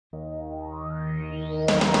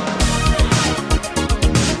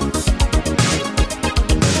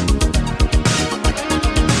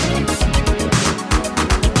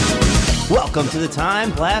Welcome to the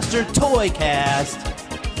Time Blaster Toy Cast.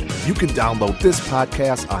 You can download this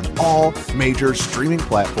podcast on all major streaming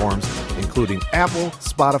platforms, including Apple,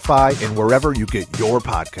 Spotify, and wherever you get your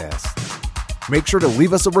podcasts. Make sure to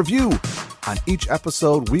leave us a review. On each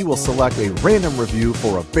episode, we will select a random review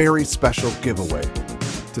for a very special giveaway.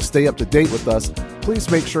 To stay up to date with us,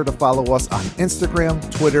 please make sure to follow us on Instagram,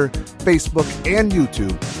 Twitter, Facebook, and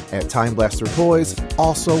YouTube at Time Blaster Toys,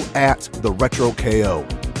 also at The Retro KO.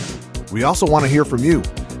 We also want to hear from you.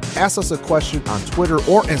 Ask us a question on Twitter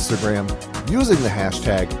or Instagram using the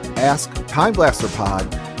hashtag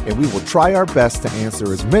AskTimeBlasterPod, and we will try our best to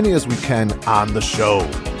answer as many as we can on the show.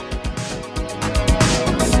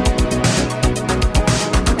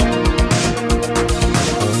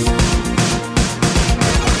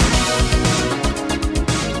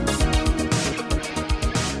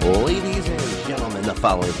 Ladies and gentlemen, the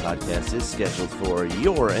following podcast is scheduled for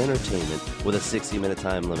your entertainment with a 60-minute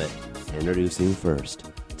time limit. Introducing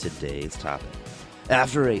first today's topic.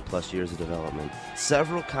 After 8+ years of development,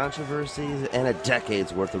 several controversies, and a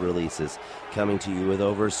decade's worth of releases, coming to you with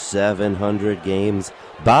over 700 games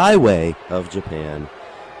by way of Japan.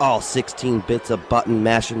 All 16 bits of button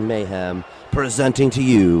mashing mayhem, presenting to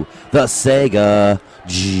you the SEGA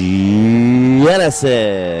Genesis.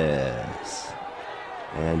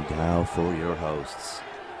 And now for your hosts.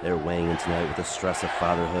 They're weighing in tonight with the stress of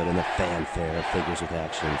fatherhood and the fanfare of figures with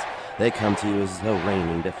actions. They come to you as the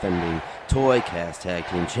reigning, defending Toy Cast Tag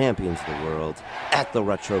Team Champions of the world, at the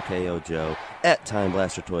Retro KO Joe, at Time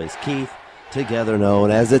Blaster Toys Keith, together known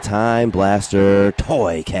as the Time Blaster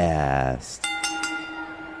Toy Cast.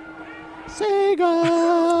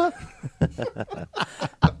 SEGA!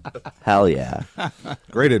 Hell yeah.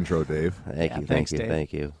 Great intro, Dave.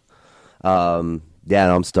 Thank you. Yeah,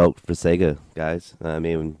 no, I'm stoked for SEGA, guys. I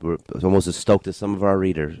mean, we're almost as stoked as some of our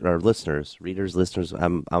listeners.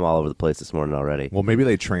 I'm all over the place this morning already. Well, maybe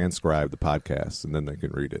they transcribe the podcast and then they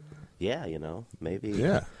can read it. Yeah, maybe.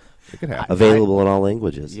 Yeah, it could happen. Available in all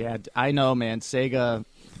languages. Yeah, I know, man. SEGA,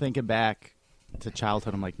 thinking back to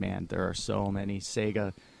childhood, I'm like, man, there are so many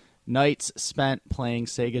SEGA nights spent playing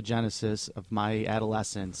SEGA Genesis of my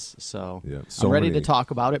adolescence. So, yeah, I'm ready to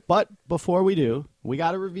talk about it. But before we do, we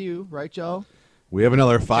got a review, right, Joe? We have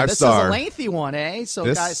another 5-star. This is a lengthy one, eh?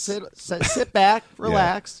 So, guys, sit back,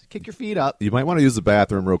 relax, kick your feet up. You might want to use the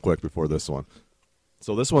bathroom real quick before this one.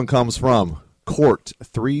 So this one comes from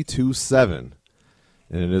Court327,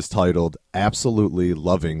 and it is titled, Absolutely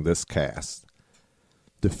Loving This Cast.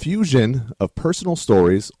 The fusion of personal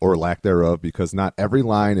stories, or lack thereof, because not every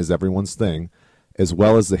line is everyone's thing, as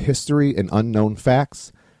well as the history and unknown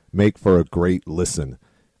facts, make for a great listen.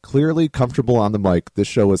 Clearly comfortable on the mic, this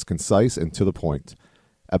show is concise and to the point.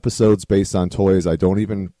 Episodes based on toys I don't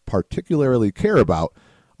even particularly care about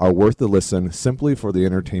are worth the listen simply for the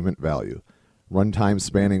entertainment value. Runtime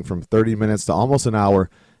spanning from 30 minutes to almost an hour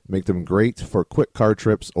make them great for quick car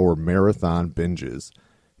trips or marathon binges.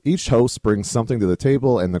 Each host brings something to the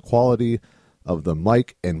table, and the quality of the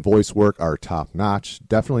mic and voice work are top-notch.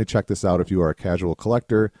 Definitely check this out if you are a casual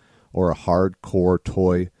collector or a hardcore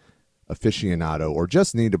toy aficionado, or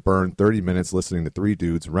just need to burn 30 minutes listening to three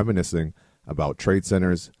dudes reminiscing about trade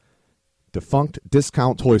centers, defunct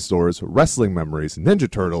discount toy stores, wrestling memories,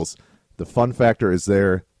 Ninja Turtles. The fun factor is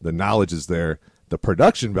there, the knowledge is there, the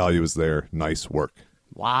production value is there. Nice work.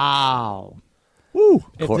 Wow. Woo.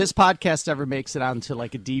 If this podcast ever makes it onto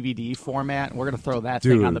like a DVD format, we're going to throw that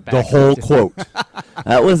Dude, thing on the back. the whole quote.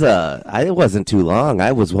 That was it wasn't too long.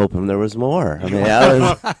 I was hoping there was more. I mean, I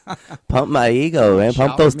was pump my ego, man.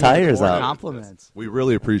 Pump those tires out. Compliments. We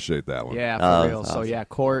really appreciate that one. Yeah, for real. Awesome. So yeah,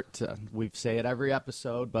 Court, we say it every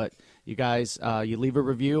episode, but you guys, you leave a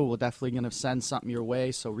review, we're definitely going to send something your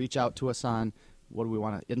way. So reach out to us on, what do we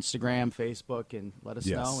want to, Instagram, Facebook, and let us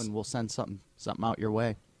know, and we'll send something out your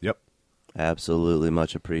way. Yep. Absolutely,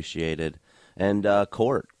 much appreciated. And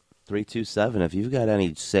Court 327, if you've got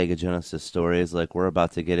any SEGA Genesis stories like we're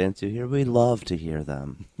about to get into here, we'd love to hear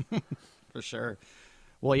them. For sure.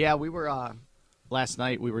 Well, yeah, we were last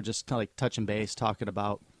night. We were just kind of like touching base, talking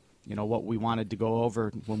about what we wanted to go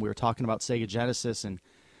over when we were talking about SEGA Genesis, and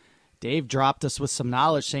Dave dropped us with some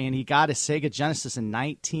knowledge saying he got a SEGA Genesis in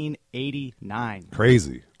 1989.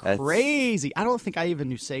 Crazy. Crazy. I don't think I even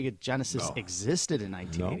knew SEGA Genesis existed in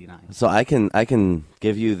 1989. No. So I can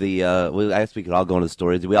give you the. I guess we could all go into the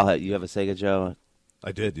story. Do we all have? You have a SEGA, Joe?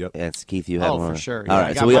 I did. Yep. Yes, Keith, you had one. Oh, for sure. All Yeah, right,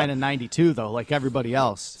 I got so mine in 92 though, like everybody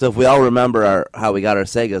else. So if we all remember how we got our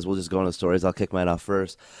SEGAs, we'll just go into the stories. I'll kick mine off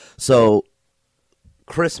first. So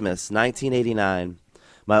Christmas 1989.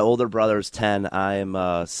 My older brother's 10.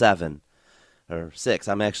 I'm 7 or 6.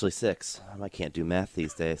 I'm actually 6. I can't do math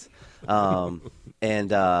these days. And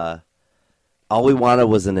all we wanted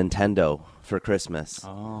was a Nintendo for Christmas.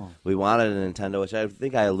 Oh. We wanted a Nintendo, which I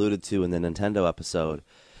think I alluded to in the Nintendo episode.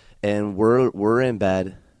 And we're in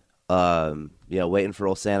bed, waiting for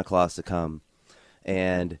old Santa Claus to come.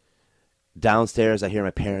 And downstairs, I hear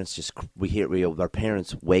my parents our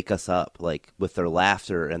parents wake us up like with their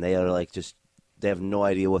laughter, and they are like they have no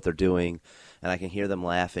idea what they're doing, and I can hear them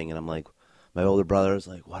laughing, and I'm like, my older brother is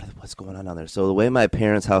like, what's going on down there? So the way my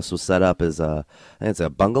parents' house was set up is, I think it's a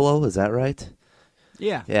bungalow. Is that right?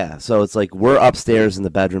 Yeah. Yeah. So it's like we're upstairs in the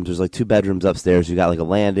bedrooms. There's like 2 bedrooms upstairs. You got like a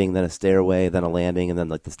landing, then a stairway, then a landing, and then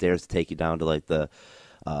like the stairs to take you down to like the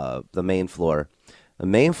main floor. The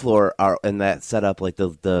main floor are in that setup, like the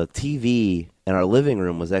TV in our living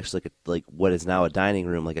room was actually like what is now a dining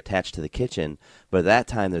room, like attached to the kitchen. But at that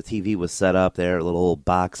time, the TV was set up there, a little old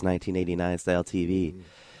box 1989 style TV.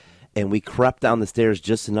 And we crept down the stairs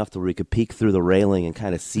just enough to where we could peek through the railing and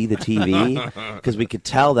kind of see the TV because we could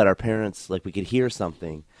tell that our parents, like we could hear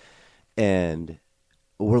something. And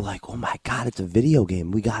we're like, oh my God, it's a video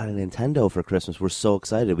game. We got a Nintendo for Christmas. We're so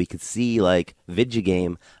excited. We could see like video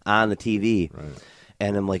game on the TV. Right.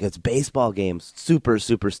 And I'm like, it's baseball games. Super,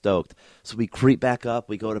 super stoked. So we creep back up.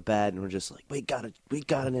 We go to bed, and we're just like, we got a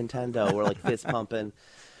Nintendo. We're like fist pumping.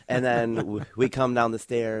 And then we come down the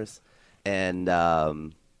stairs, and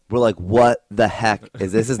we're like, what the heck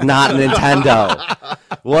is this? This is not a Nintendo.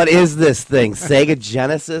 What is this thing? Sega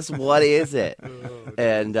Genesis? What is it?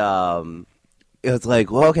 And it was like,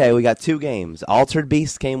 well, okay, we got 2 games. Altered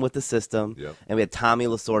Beast came with the system, and we had Tommy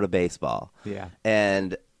Lasorda Baseball. Yeah.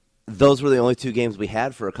 And those were the only 2 games we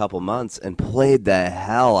had for a couple months, and played the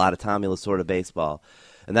hell out of Tommy Lasorda Baseball.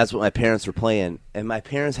 And that's what my parents were playing. And my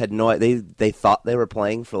parents had they thought they were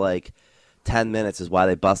playing for like 10 minutes is why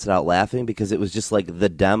they busted out laughing, because it was just like the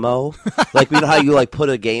demo. Like, you know how you like put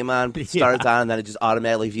a game on, starts on, and then it just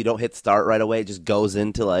automatically, if you don't hit start right away, it just goes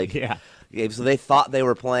into like games. So they thought they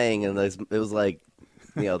were playing, and it was like,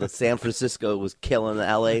 the San Francisco was killing the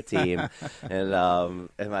LA team, and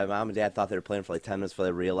my mom and dad thought they were playing for like 10 minutes before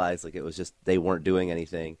they realized like it was just they weren't doing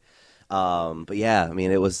anything. But yeah, I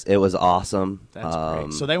mean, it was awesome. That's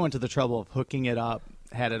great. So they went to the trouble of hooking it up,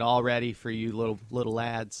 had it all ready for you little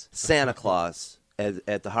lads. Santa Claus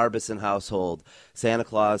at the Harbison household. Santa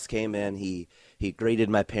Claus came in. He greeted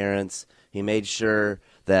my parents. He made sure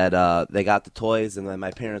that they got the toys, and then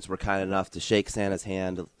my parents were kind enough to shake Santa's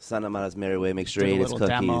hand, send him on his merry way, make sure he ate his cookies.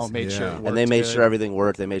 Demo, made sure it worked and they made good. sure everything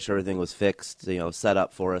worked. They made sure everything was fixed, set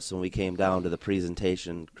up for us. When we came down to the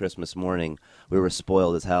presentation Christmas morning, we were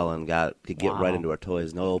spoiled as hell and could get right into our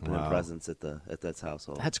toys. No opening presents at that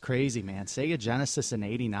household. That's crazy, man. Sega Genesis in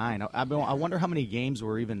 '89. I wonder how many games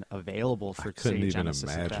were even available for Sega Genesis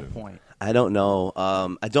at that point. I don't know.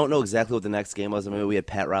 I don't know exactly what the next game was. I mean, we had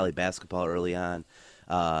Pat Riley basketball early on.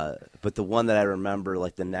 But the one that I remember,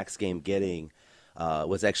 like the next game getting,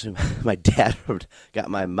 was actually my dad got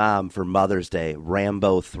my mom for Mother's Day,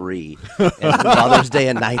 Rambo 3, and Mother's Day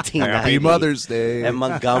in 1990. Happy Mother's Day. And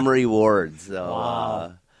Montgomery Ward.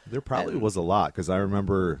 So, there probably was a lot, because I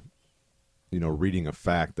remember, reading a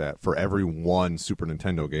fact that for every one Super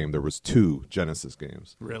Nintendo game, there was 2 Genesis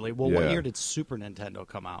games. Really? Well, what year did Super Nintendo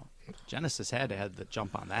come out? Genesis had to have the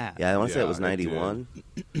jump on that. Yeah, I want to say it was 91.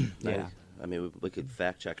 Yeah. I mean, we could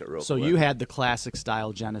fact check it real quick. So you had the classic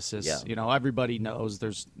style Genesis. Yeah. Everybody knows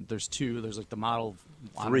there's 2. There's like the model.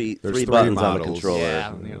 Three three buttons on the models. controller.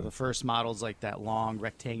 Yeah, the first model's like that long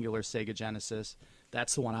rectangular Sega Genesis.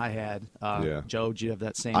 That's the one I had. Joe, did you have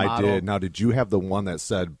that same model? I did. Now, did you have the one that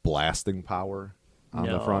said blasting power on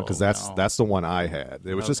the front? Because that's the one I had.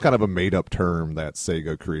 It was just kind of a made-up term that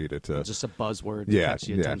Sega created to just a buzzword to catch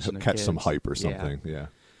the attention of catch kids. some hype or something.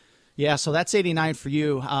 Yeah, so that's '89 for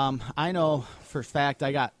you. I know for a fact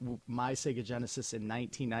I got my Sega Genesis in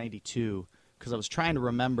 1992 because I was trying to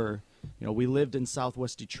remember. We lived in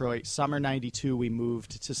Southwest Detroit. Summer '92, we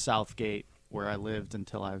moved to Southgate, where I lived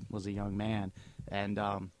until I was a young man, and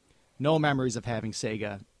no memories of having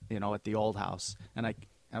Sega, at the old house. And I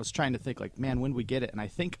was trying to think, like, man, when did we get it? And I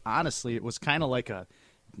think honestly, it was kind of like a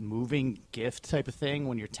moving gift type of thing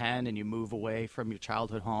when you're 10 and you move away from your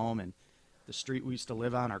childhood home and the street we used to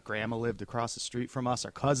live on. Our grandma lived across the street from us.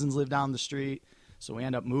 Our cousins lived down the street. So we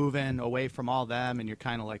end up moving away from all them, and you're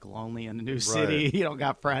kind of like lonely in the new city. You don't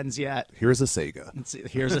got friends yet. Here's a Sega.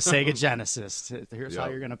 Here's a Sega Genesis. Here's how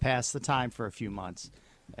you're going to pass the time for a few months.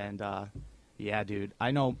 And, yeah, dude,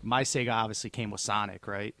 I know my Sega obviously came with Sonic,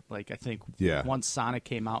 right? Like, I think once Sonic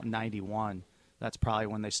came out in '91, that's probably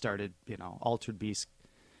when they started, Altered Beast.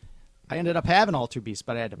 I ended up having Altered Beast,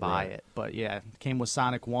 but I had to buy it. But yeah, it came with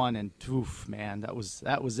Sonic 1, and oof, man, that was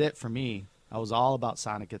it for me. I was all about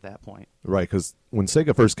Sonic at that point. Right, because when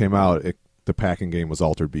Sega first came out, the packing game was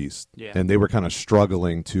Altered Beast. Yeah. And they were kind of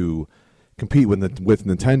struggling to compete with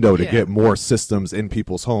Nintendo to Yeah. get more systems in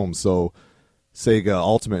people's homes. So Sega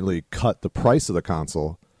ultimately cut the price of the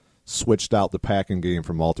console, switched out the packing game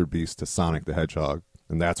from Altered Beast to Sonic the Hedgehog,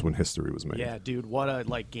 and that's when history was made. Yeah, dude, what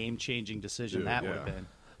a game-changing decision that would have been.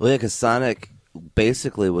 Well, yeah, because Sonic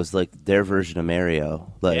basically was like their version of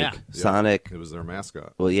Mario. Like Yeah. Sonic. It was their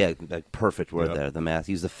mascot. Well, yeah, like perfect word Yep. there. The math.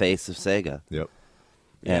 He's the face of Sega. Yep.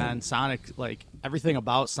 And Sonic, like, everything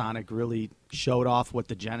about Sonic really showed off what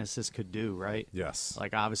the Genesis could do, right? Yes.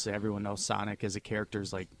 Like, obviously, everyone knows Sonic as a character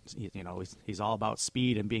is, like, he's all about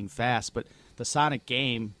speed and being fast. But the Sonic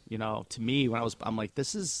game, to me, I'm like,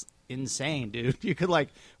 this is insane, dude. You could, like,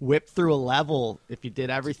 whip through a level if you did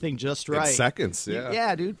everything just right. In seconds, yeah.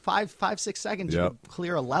 Yeah, dude. 6 seconds. Yep. You could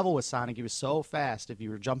clear a level with Sonic. He was so fast if you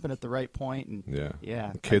were jumping at the right point. And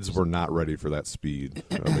Yeah. Kids were not ready for that speed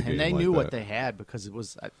of a game and they like knew that. what they had because it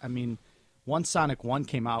was, I mean, once Sonic 1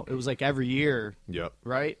 came out, it was like every year, Yep.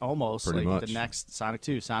 right? Almost. Pretty like much. the next Sonic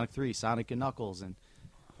 2, Sonic 3, Sonic and Knuckles. And,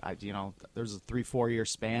 there's a 3-4 year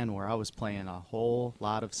span where I was playing a whole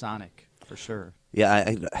lot of Sonic, for sure. Yeah,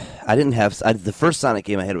 I didn't have the first Sonic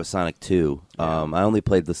game I had was Sonic 2. I only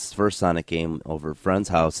played the first Sonic game over friends'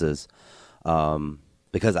 houses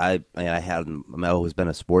because I've always been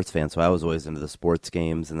a sports fan, so I was always into the sports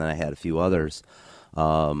games, and then I had a few others.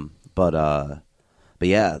 But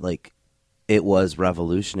yeah, like it was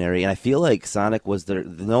revolutionary, and I feel like Sonic was there.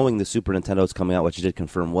 Knowing the Super Nintendo was coming out, which you did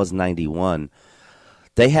confirm was '91.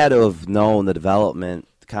 They had to have known the development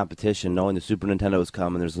competition, knowing the Super Nintendo was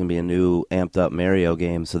coming. There's going to be a new amped up Mario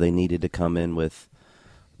game, so they needed to come in with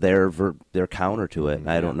their counter to it. And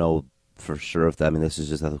I don't know for sure if that. I mean, this is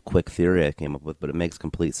just a quick theory I came up with, but it makes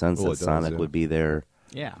complete sense that Sonic would be their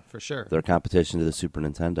for sure their competition to the Super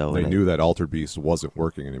Nintendo. They knew that Altered Beast wasn't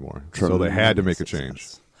working anymore, so they had to make a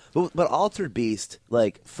change. But Altered Beast,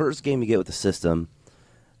 like first game you get with the system.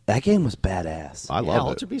 That game was badass. I love it.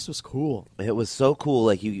 Altered Beast was cool. It was so cool.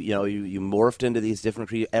 Like you morphed into these different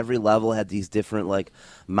creatures. Every level had these different like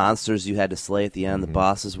monsters you had to slay at the end. The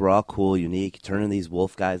bosses were all cool, unique. You turn in these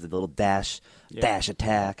wolf guys, the little dash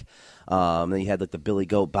attack. Then you had like the Billy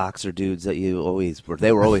Goat boxer dudes that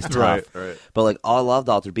they were always tough. Right. But like I loved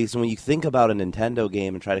Altered Beast. And when you think about a Nintendo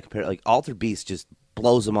game and try to compare, like Altered Beast just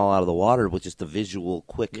blows them all out of the water with just the visual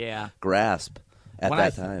quick grasp. At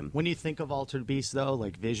that time. When you think of Altered Beast, though,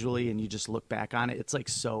 like visually, and you just look back on it, it's like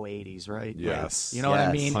so 80s, right? Yes. Like, you know what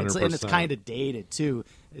I mean? 100%. And it's kind of dated, too.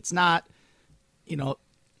 It's not,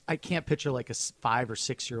 I can't picture like a 5 or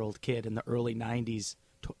 6 year old kid in the early 90s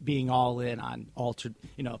being all in on Altered.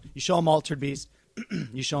 You show them Altered Beast,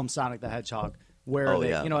 you show them Sonic the Hedgehog. You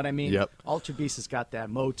know what I mean? Yep. Altered Beast has got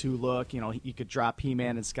that Motu look. You could drop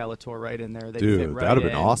He-Man and Skeletor right in there. They Dude, fit right that would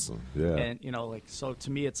have in. been awesome. Yeah. And, so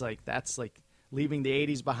to me, it's like, that's like, leaving the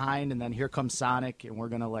 80s behind, and then here comes Sonic, and we're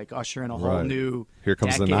going to, like, usher in a whole new Here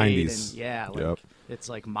comes the decade, 90s. And, it's,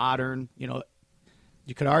 like, modern.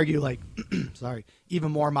 You could argue, like, even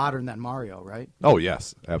more modern than Mario, right? Oh,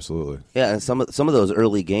 yes, absolutely. Yeah, and some of those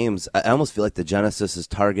early games, I almost feel like the Genesis's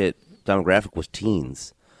target demographic was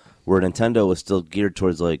teens, where Nintendo was still geared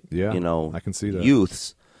towards, like, I can see that.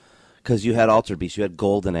 youths. Because you had Altered Beast, you had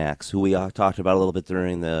Golden Axe, who we talked about a little bit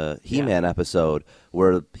during the He-Man episode,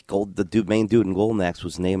 where the main dude in Golden Axe,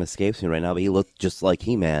 whose name escapes me right now, but he looked just like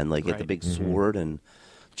He-Man, like he had the big sword and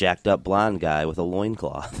jacked up blonde guy with a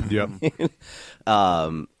loincloth. Yep.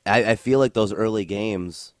 I feel like those early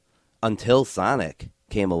games, until Sonic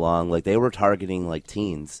came along, like they were targeting like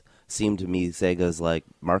teens. Seemed to me Sega's like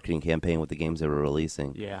marketing campaign with the games they were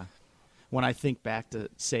releasing. Yeah. When I think back to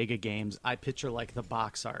Sega games, I picture like the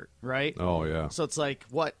box art, right? Oh, yeah. So it's like,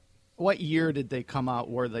 what year did they come out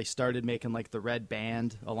where they started making like the red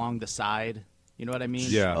band along the side? You know what I mean?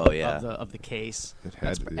 Yeah. Oh, yeah. Of the case. It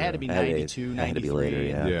had Had to be Had to- 92, had to be 93. later,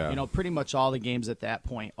 yeah. Yeah. Pretty much all the games at that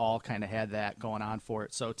point all kind of had that going on for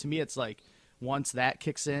it. So to me, it's like once that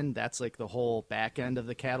kicks in, that's like the whole back end of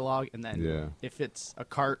the catalog. And then if it's a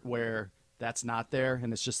cart where that's not there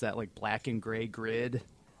and it's just that like black and gray grid.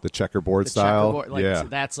 The checkerboard The style. checkerboard,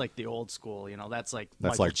 that's like the old school, That's like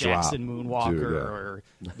That's Michael like Jackson Drop. Moonwalker Dude, yeah. or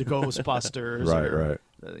the Ghostbusters, Right.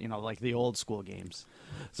 like the old school games.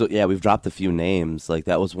 So yeah, we've dropped a few names. Like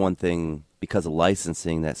that was one thing because of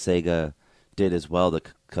licensing that Sega did as well to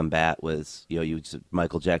combat was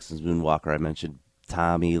Michael Jackson's Moonwalker. I mentioned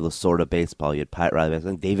Tommy Lasorda baseball. You had Pat Riley. I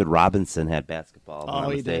think David Robinson had basketball. If I'm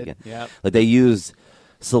not mistaken. Did. Yep. Like they used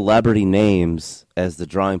celebrity names as the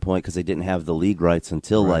drawing point because they didn't have the league rights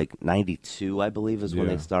until like '92, I believe, is when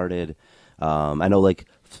they started. I know, like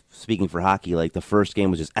speaking for hockey, like the first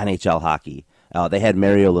game was just NHL hockey. They had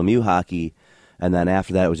Mario Lemieux hockey. And then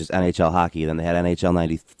after that, it was just NHL hockey. Then they had NHL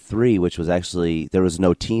 93, which was actually, there was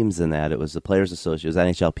no teams in that. It was the Players Association. It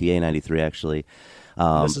was NHLPA 93, actually.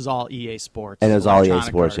 This is all EA Sports. And it was all EA Electronic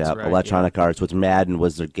Sports, Arts, yeah. right? Electronic Arts, which Madden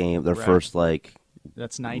was their game, their Right. first, like,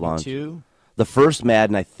 That's launch. 92? The first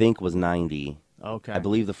Madden, I think, was 90. Okay. I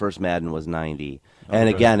believe the first Madden was 90. And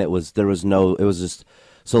again, there was no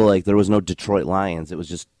Detroit Lions. It was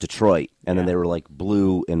just Detroit. And then Yeah. they were like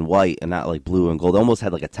blue and white and not like blue and gold. It almost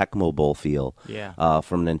had like a Tecmo Bowl feel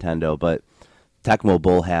from Nintendo. But Tecmo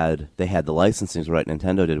Bowl had the licensing right.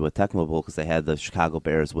 Nintendo did with Tecmo Bowl because they had the Chicago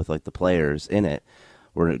Bears with like the players in it.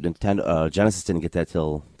 Where Nintendo Genesis didn't get that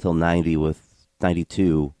till 90 with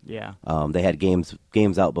 92. Yeah. They had games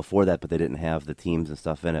out before that, but they didn't have the teams and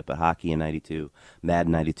stuff in it. But hockey in 92,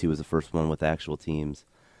 Madden 92 was the first one with actual teams.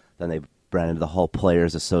 Then they branded the whole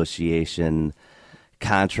Players Association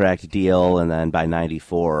contract deal, and then by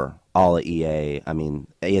 94, all of EA. I mean,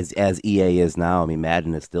 as EA is now, I mean,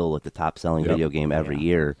 Madden is still like the top selling video game every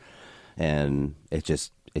year, and it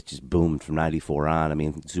just boomed from 94 on. I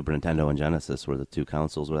mean, Super Nintendo and Genesis were the two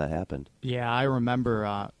consoles where that happened. Yeah, I remember,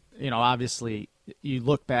 obviously, you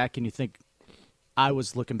look back and you think, I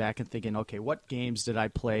was looking back and thinking, okay, what games did I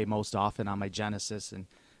play most often on my Genesis? And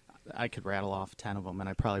I could rattle off 10 of them, and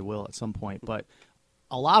I probably will at some point. But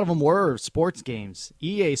a lot of them were sports games,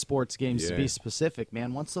 EA sports games to be specific,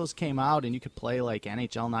 man. Once those came out and you could play like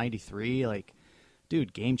NHL 93, like,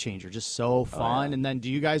 dude, game changer, just so fun. And then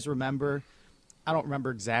do you guys remember, I don't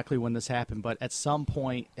remember exactly when this happened, but at some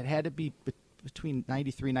point it had to be between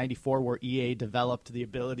 93 94 where EA developed the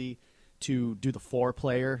ability to do the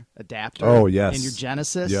 4-player adapter in your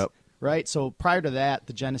Genesis. Yep. Right? So prior to that,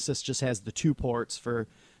 the Genesis just has the 2 ports for,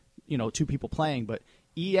 2 people playing, but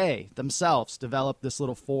EA themselves developed this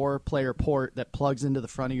little 4-player port that plugs into the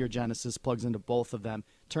front of your Genesis, plugs into both of them,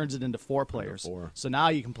 turns it into 4 players. 4. So now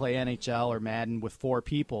you can play NHL or Madden with 4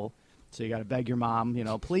 people. So you got to beg your mom,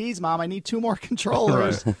 please, Mom, I need 2 more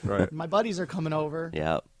controllers. Right. My buddies are coming over.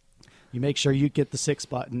 Yeah. You make sure you get the 6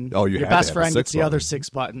 button. Oh, you your had to best have the friend 6 gets the other button. 6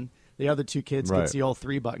 button. The other 2 kids gets the old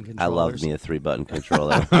 3-button controllers. I loved me a 3-button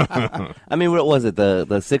controller. I mean, what was it? The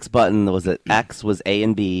 6-button, was it X was A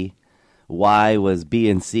and B, Y was B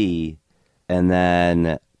and C, and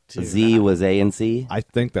then Z was A and C? I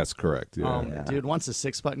think that's correct. Yeah. Dude, once the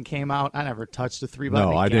 6-button came out, I never touched the 3-button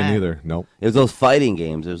No, I didn't either. Nope. It was those fighting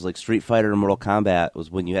games. It was like Street Fighter and Mortal Kombat. Was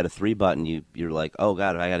when you had a 3-button, you're like, oh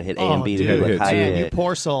god, I got to hit A and B to dude, do like how you man, you hit.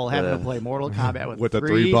 poor soul having to play Mortal Kombat with a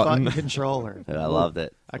 3-button 3-button. controller. I loved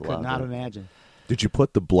it. I could Loved not it. imagine. Did you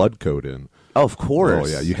put the blood code in? Oh, of course.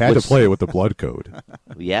 Oh yeah, you had to play it with the blood code.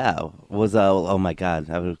 Yeah, was oh my god,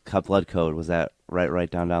 I would cut blood code. Was that right,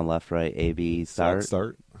 down, left, right, A, B, start,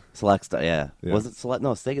 select start? Yeah. Was it select?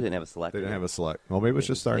 No, Sega didn't have a select. They didn't have a select. Well, maybe it's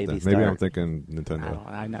just start A, B, then. Maybe I'm start. thinking Nintendo.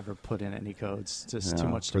 I never put in any codes. Just too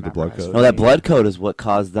much to For the blood memorize. code? No, that blood code is what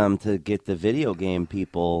caused them to get the video game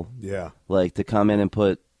people, Yeah. like to come in and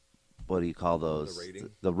put, what do you call those?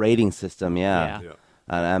 The rating system, yeah.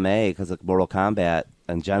 On MA, because like Mortal Kombat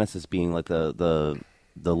and Genesis being like the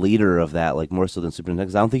leader of that, like more so than Super Nintendo.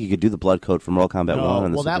 'Cause I don't think you could do the blood code for Mortal Kombat 1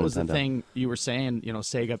 on the well, Super that was Nintendo. the thing you were saying.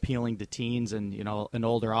 Sega appealing to teens and an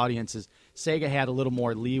older audiences. Sega had a little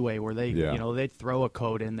more leeway where they they'd throw a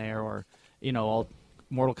code in there or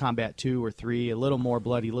Mortal Kombat 2 or 3, a little more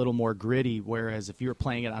bloody, a little more gritty. Whereas if you were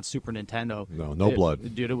playing it on Super Nintendo, no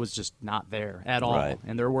blood, dude, it was just not there at all, Right.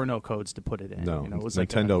 and there were no codes to put it in. No, it was Nintendo like a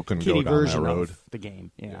couldn't go kiddie down that version road. of the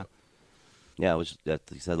game. Yeah, it was that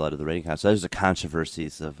you said a lot of the rating consoles. So there's the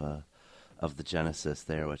controversies of the Genesis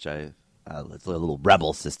there, which it's a little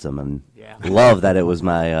rebel system, and love that it was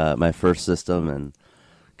my my first system, and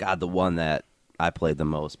God, the one that I played the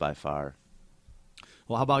most by far.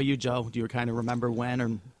 Well, how about you, Joe? Do you kind of remember when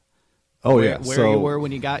or where you were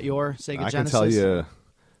when you got your Sega Genesis? I can tell you,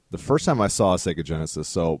 the first time I saw a Sega Genesis,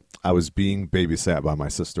 so I was being babysat by my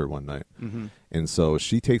sister one night, and so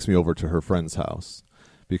she takes me over to her friend's house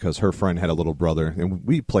because her friend had a little brother, and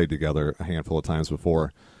we played together a handful of times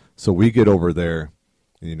before. So we get over there,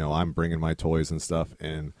 and, I'm bringing my toys and stuff,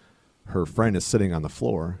 and her friend is sitting on the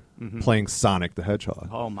floor playing Sonic the Hedgehog.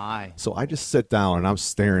 Oh, my. So I just sit down, and I'm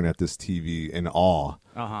staring at this TV in awe,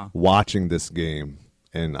 watching this game.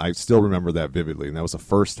 And I still remember that vividly. And that was the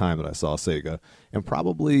first time that I saw Sega. And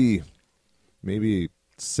probably maybe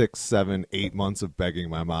 6, 7, 8 months of begging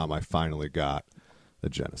my mom, I finally got the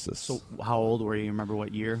Genesis. So how old were you? You remember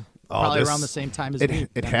what year? Probably around the same time as me.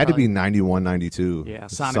 It had to be 91, 92. Yeah,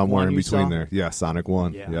 Sonic somewhere 1 in you between saw? there. Yeah, Sonic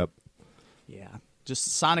 1. Yeah. Yep. Yeah,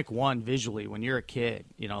 just Sonic 1 visually when you're a kid,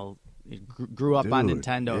 grew up on Dude,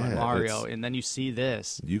 Nintendo and yeah, Mario, and then you see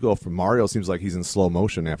this. You go from Mario, seems like he's in slow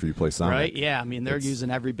motion after you play Sonic. Right? Yeah, I mean, they're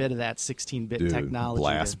using every bit of that 16-bit Dude, technology.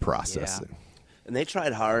 blast processing. And they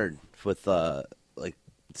tried hard with like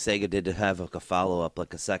Sega did to have like a follow up,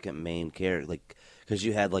 like a second main character, like because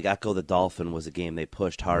you had like Echo the Dolphin was a game they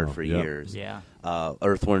pushed hard for years. Yeah.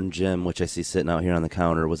 Earthworm Jim, which I see sitting out here on the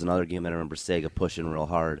counter, was another game that I remember Sega pushing real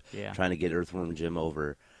hard, trying to get Earthworm Jim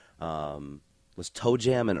over. Was Toe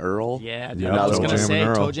Jam and Earl? Yeah, Yep, I was Toe going to Jam say and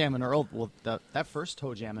Earl. Toe Jam and Earl. Well, that first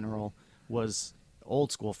Toe Jam and Earl was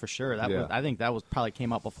old school for sure. That was, I think that was probably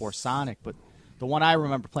came out before Sonic, but the one I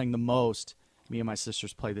remember playing the most, me and my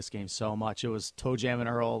sisters played this game so much. It was Toe Jam and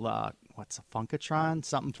Earl. What's a Funkatron?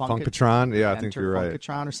 Something Funkatron? Yeah, I think you're right.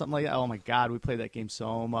 Funkatron or something like that. Oh my God, we played that game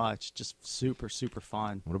so much. Just super, super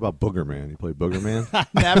fun. What about Booger Man? You play Booger Man? I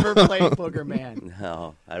never played Booger Man.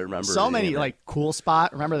 No, I remember So many it. Cool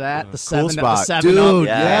Spot. Remember that? The Cool seven, Spot. the seven Dude, up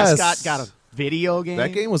yes. mascot got a video game.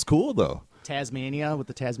 That game was cool though. Tasmania with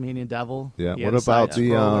the Tasmanian Devil. Yeah. He What had a about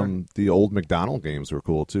side-scroller. the old McDonald games were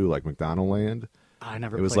cool too, like McDonald Land. I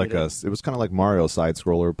never. It was played it was kind of like Mario side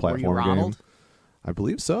scroller platform Ronald? game. I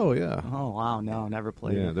believe so. Yeah. Oh wow, no, never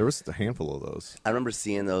played. Yeah, it. there was a handful of those. I remember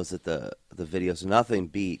seeing those at the video store. Nothing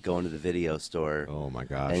beat going to the video store. Oh my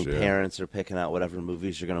gosh! And yeah. parents are picking out whatever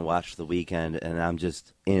movies you're going to watch for the weekend, and I'm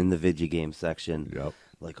just in the video game section. Yep.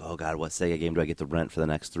 Like, oh God, what Sega game do I get to rent for the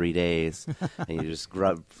next 3 days? And you're just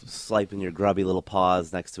swiping your grubby little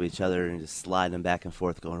paws next to each other and just sliding them back and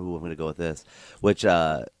forth, going, "Ooh, I'm going to go with this." Which,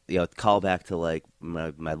 call back to like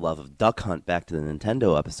my love of Duck Hunt back to the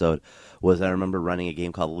Nintendo episode was I remember running a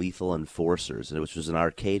game called Lethal Enforcers, which was an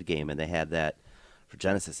arcade game, and they had that for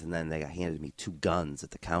Genesis, and then they handed me 2 guns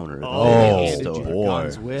at the counter. At the they video handed you store. the boy.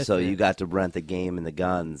 guns with So it. you got to rent the game and the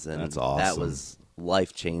guns, and That's awesome. that was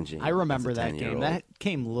life-changing. I remember as a that game. 10-year-old. That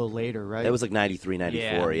came a little later, right? It was like 93,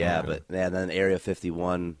 94, Yeah. yeah. But then Area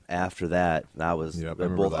 51 after that, that was Yep, I they're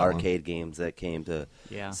remember both that one. arcade games that came to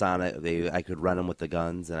Yeah. Sonic. I could run them with the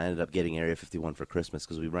guns, and I ended up getting Area 51 for Christmas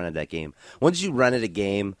because we rented that game. Once you rented a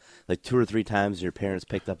game like 2 or 3 times, and your parents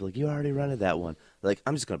picked up like, "You already rented that one." Like,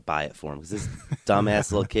 I'm just gonna buy it for him because this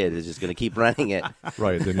dumbass little kid is just gonna keep renting it.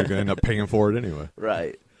 Right. Then you're gonna end up paying for it anyway.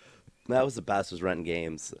 Right. That was the best, was renting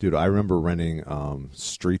games. Dude, I remember renting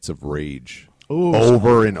Streets of Rage Ooh,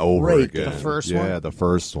 over and over great again. game. The first yeah, one? the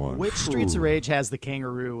first one. Which Streets of Rage has the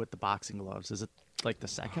kangaroo with the boxing gloves? Is it like the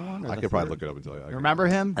second one? Or I the could probably third? look it up and tell you. You remember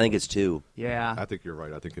him? I think it's 2. Yeah. I think you're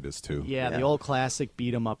right. I think it is too. Yeah, the Yeah. old classic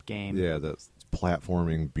beat 'em up game. Yeah, the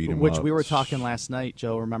platforming beat 'em Which up. we were talking last night,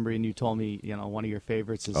 Joe. Remember, and you told me, one of your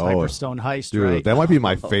favorites is Oh, Hyperstone Heist, Dude, right? that might be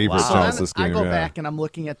my favorite wow. So then Genesis game. I go yeah. back and I'm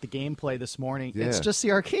looking at the gameplay this morning. Yeah. It's just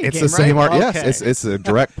the arcade It's game, the same right? art. Yes, Okay. it's a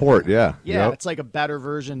direct port. Yeah. Yeah, Yep. it's like a better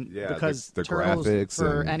version Yeah, because the Turtles graphics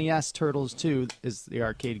for and- NES Turtles 2 is the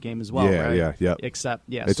arcade game as well, Yeah, right? yeah, yep. Except,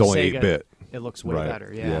 It's so only Sega, 8-bit. It looks way Right.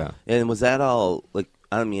 better, yeah. And was that all like?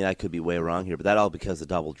 I mean, I could be way wrong here, but that all because of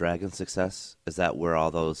Double Dragon's success? Is that where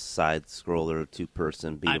all those side scroller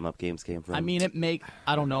 2-person beat 'em up games came from? I mean,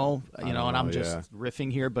 I don't know, and I'm know, just yeah.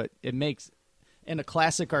 riffing here, but it makes, in a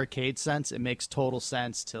classic arcade sense, it makes total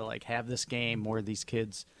sense to like have this game where these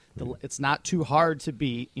kids, it's not too hard to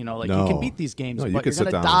beat. You No. can beat these games, No, you but can you're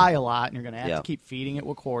sit going to down. die a lot, and you're going to have Yeah. to keep feeding it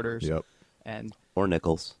with quarters. Yep. And or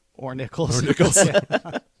nickels. or nickels.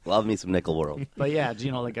 Love me some Nickel World. But yeah, they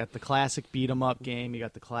got the classic beat 'em up game. You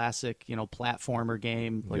got the classic, platformer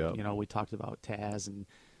game. Like, Yep. we talked about Taz and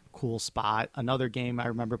Cool Spot. Another game I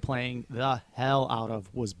remember playing the hell out of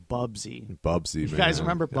was Bubsy. Bubsy, You guys man.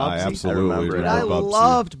 remember I Bubsy? absolutely I remember it. I remember Bubsy.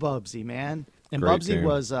 loved Bubsy, man. And Great Bubsy game.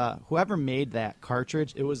 was whoever made that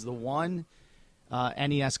cartridge. It was the one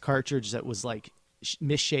NES cartridge that was like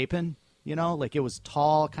misshapen. Like it was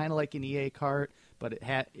tall, kind of like an EA cart, but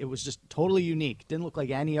it was just totally unique. Didn't look like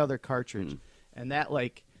any other cartridge, and that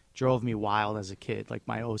like drove me wild as a kid. Like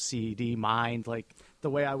my OCD mind, like the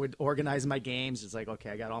way I would organize my games. It's like,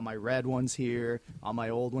 okay, I got all my red ones here, all my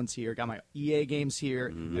old ones here, got my EA games here.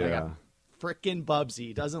 And I got frickin'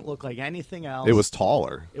 Bubsy. Doesn't look like anything else. It was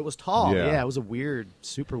taller. It was tall. Yeah. Yeah, it was a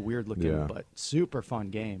super weird looking, Yeah. but super fun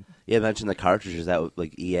game. Yeah, I mentioned the cartridges. That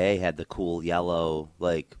like EA had the cool yellow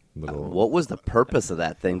like. Little- What was the purpose of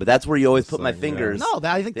that thing? But that's where you always put my thing, yeah. fingers. No,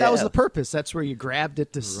 I think that was Yeah. the purpose. That's where you grabbed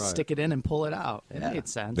it to stick it in and pull it out. It Yeah. made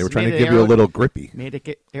sense. They were trying Made to it give you a little grippy. Made it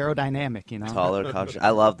get aerodynamic, Taller cartridge. I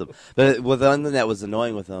loved them. But the one thing that was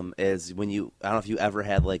annoying with them is when I don't know if you ever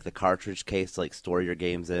had like the cartridge case to like store your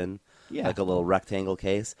games in. Yeah. Like a little rectangle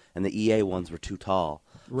case. And the EA ones were too tall.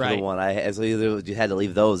 For Right. the one I had. So you had to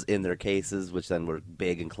leave those in their cases, which then were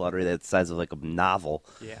big and cluttery. They had the size of like a novel.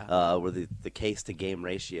 Yeah. Where the case to game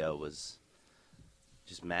ratio was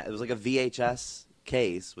just it was like a VHS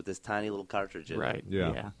case with this tiny little cartridge in it. Right.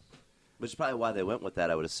 Yeah. Yeah. Which is probably why they went with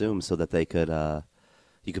that, I would assume, so that they could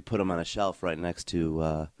you could put them on a shelf right next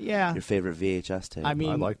to Yeah. your favorite VHS tape. I mean,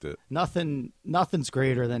 I liked it. Nothing's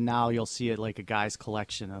greater than now you'll see it like a guy's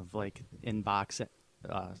collection of like in-box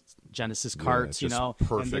Genesis carts, just and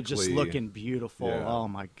they're just perfectly- looking beautiful. Yeah. Oh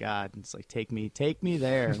my God! It's like take me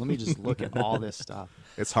there. Let me just look at all this stuff.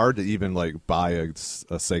 It's hard to even like buy a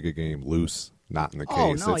Sega game loose, not in the case.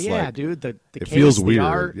 Oh no, it's yeah, like, dude. The it case, feels the weird.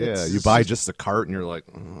 art, Yeah, it's you just- buy just the cart and you're like,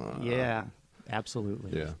 ugh. Yeah,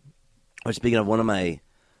 absolutely. Yeah. Or speaking of, one of my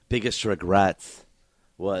biggest regrets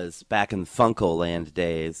was back in Funko Land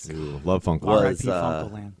days. Ooh, love Funko. Was, R.I.P.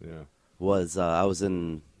 Funkoland. Yeah. I was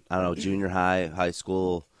in, I don't know, junior high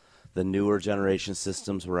school. The newer generation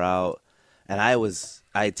systems were out, and I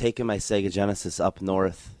had taken my Sega Genesis up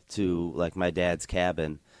north to like my dad's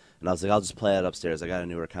cabin, and I was like, I'll just play it upstairs. I got a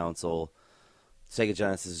newer console. Sega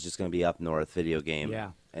Genesis is just going to be up north video game.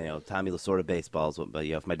 Yeah. And, Tommy Lasorda baseball is what, but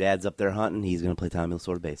if my dad's up there hunting, he's going to play Tommy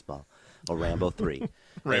Lasorda baseball or Rambo 3.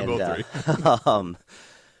 Rambo 3.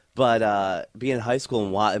 But being in high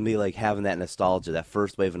school and me like having that nostalgia, that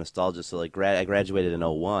first wave of nostalgia. So like I graduated in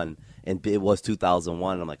 01, and it was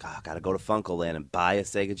 2001. And I'm like, I gotta go to Funko Land and buy a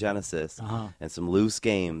Sega Genesis and some loose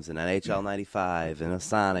games and NHL 95 and a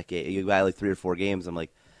Sonic. You buy like 3 or 4 games. I'm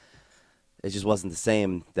like, it just wasn't the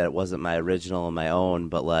same. That it wasn't my original and my own.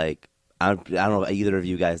 But like, I don't know if either of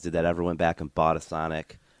you guys did that. Ever went back and bought a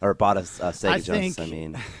Sonic or bought a Sega Genesis? I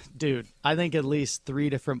mean, dude, I think at least 3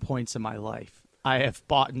 different points in my life I have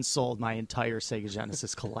bought and sold my entire Sega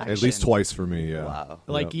Genesis collection. At least twice for me, yeah. wow.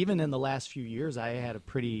 Like even in the last few years, I had a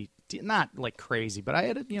pretty, not like crazy, but I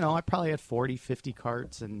had, I probably had 40, 50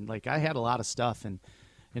 carts, and like I had a lot of stuff. And,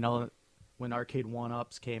 when Arcade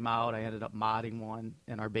 1-Ups came out, I ended up modding one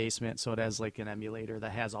in our basement, so it has like an emulator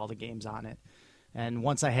that has all the games on it. And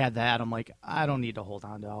once I had that, I'm like, I don't need to hold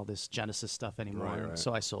on to all this Genesis stuff anymore. Right.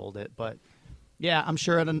 So I sold it. But yeah, I'm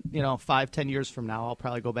sure in 5-10 years from now, I'll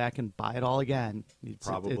probably go back and buy it all again.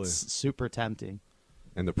 Probably. It's super tempting.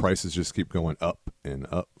 And the prices just keep going up and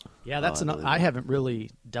up. Yeah, that's another. I haven't really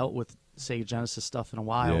dealt with Sega Genesis stuff in a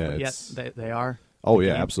while, Yeah, but it's- yet they are. Oh, The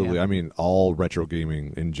yeah, game, absolutely. yeah. I mean, all retro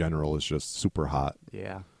gaming in general is just super hot.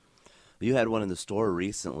 Yeah. You had one in the store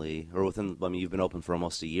recently, or you've been open for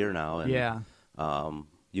almost a year now. And, Yeah.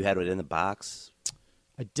 You had it in the box.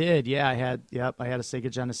 I did. Yeah, I had a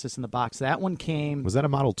Sega Genesis in the box. That one came. Was that a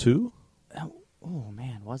Model 2? Oh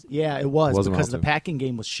man, was it? Yeah, it was Wasn't because the Model 2. packing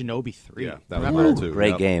game was Shinobi 3. Yeah, that was Remember? Model 2. Great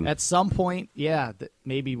Yep. game. At some point, yeah,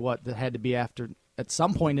 maybe that had to be after. At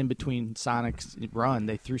some point in between Sonic's run,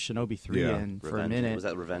 they threw Shinobi 3 Yeah. in for a minute. Was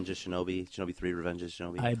that Revenge of Shinobi? Shinobi 3, Revenge of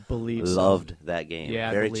Shinobi? I believe so. Loved that game. Yeah,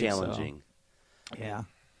 I Very believe so. challenging. Yeah.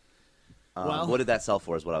 What did that sell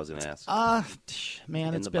for is what I was going to ask. Man,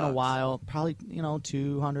 In it's the been a box. while. Probably,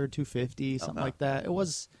 200, 250, something Okay. like that. It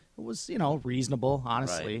was, reasonable,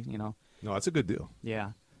 honestly, No, that's a good deal.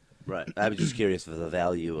 Yeah. Right. I was just curious for the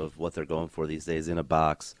value of what they're going for these days in a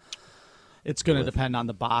box. It's going to depend on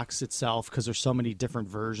the box itself because there's so many different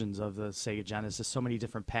versions of the Sega Genesis, so many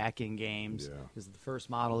different packing games. Yeah. Is it the first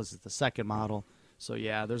model? Is it the second model? So,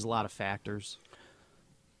 yeah, there's a lot of factors.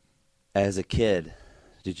 As a kid,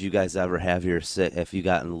 did you guys ever have if you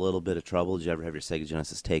got in a little bit of trouble, did you ever have your Sega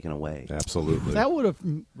Genesis taken away? Absolutely. That would have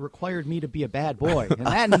required me to be a bad boy, and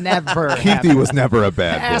that never Keithy happened. was never a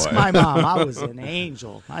bad Ask boy. my mom. I was an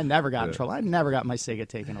angel. I never got in trouble. I never got my Sega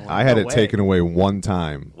taken away. I had No it way. taken away one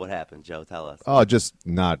time. What happened, Joe? Tell us. Oh, just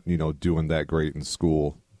not, doing that great in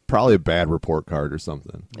school. Probably a bad report card or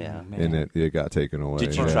something. Yeah. Man. And it got taken away.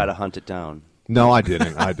 Did you Yeah. try to hunt it down? No, I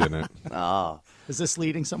didn't. I didn't. Oh, Is this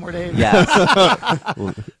leading somewhere, Dave? yes.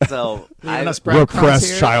 So Leaving us breadcrumbs Repressed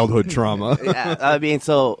here? childhood trauma. yeah, I mean,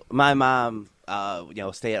 so my mom,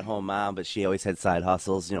 stay-at-home mom, but she always had side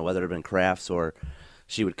hustles, whether it had been crafts or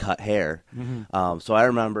she would cut hair. So I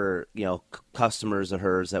remember, customers of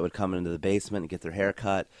hers that would come into the basement and get their hair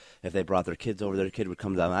cut. If they brought their kids over, their kid would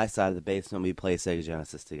come down my side of the basement. We'd play Sega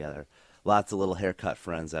Genesis together. Lots of little haircut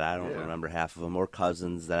friends that I don't remember half of them, or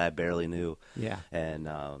cousins that I barely knew. Yeah. And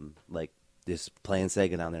just playing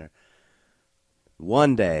Sega down there.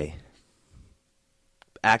 One day,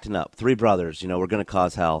 acting up, 3 brothers, we're going to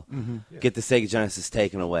cause hell. Get the Sega Genesis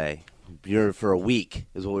taken away. You're for a week,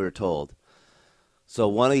 is what we were told. So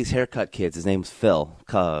one of these haircut kids, his name's Phil,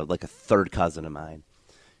 like a third cousin of mine.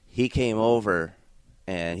 He came over,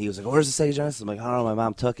 and he was like, where's the Sega Genesis? I'm like, I don't know, my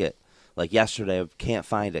mom took it. Like yesterday, I can't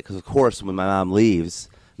find it. Because, of course, when my mom leaves,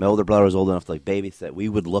 my older brother was old enough to babysit. We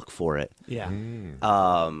would look for it. Yeah.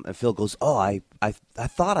 And Phil goes, oh, I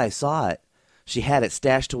thought I saw it. She had it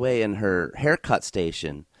stashed away in her haircut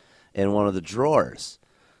station in one of the drawers.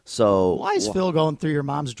 So Why is Phil going through your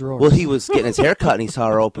mom's drawer? Well, he was getting his hair cut, and he saw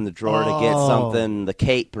her open the drawer to get something, the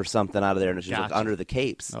cape or something out of there, and she was like under the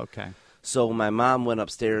capes. Okay. So my mom went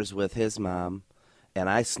upstairs with his mom, and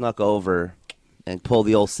I snuck over and pulled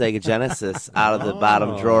the old Sega Genesis out of the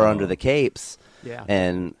bottom drawer under the capes,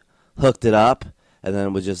 and hooked it up, and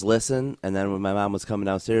then would just listen. And then when my mom was coming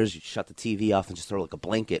downstairs, you shut the TV off and just throw like a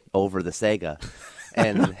blanket over the Sega.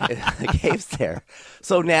 And the cape's there.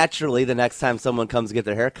 So naturally, the next time someone comes to get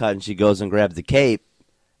their hair cut and she goes and grabs the cape,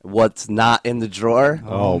 what's not in the drawer?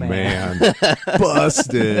 Oh, man.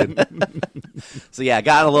 Busted. So, yeah,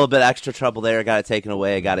 got in a little bit extra trouble there. Got it taken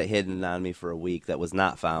away. Got it hidden on me for a week. That was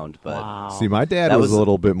not found. But See, my dad was a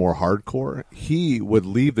little bit more hardcore. He would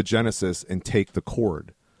leave the Genesis and take the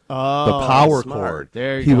cord. Oh, the power smart. cord.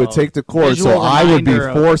 There you he go. would take the cord, Visual so I would be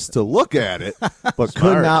reminder forced to look at it, but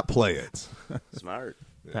could not play it. Smart.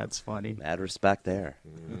 That's funny. Mad respect there.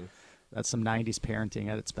 That's some 90s parenting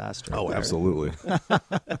at its best. Right Oh, there. absolutely.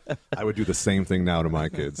 I would do the same thing now to my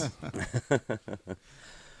kids.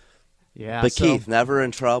 Yeah. But so, Keith, never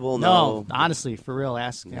in trouble? No, honestly, for real.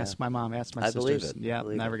 Ask my mom, ask my I sisters. believe it. Yeah,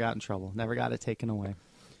 Believe never it. got in trouble. Never got it taken away.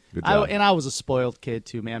 Good job. And I was a spoiled kid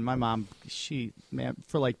too, man. My mom,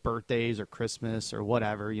 for like birthdays or Christmas or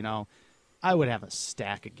whatever, I would have a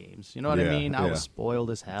stack of games. You know what I Yeah, mean? I yeah. was spoiled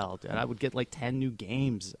as hell, dude. I would get like 10 new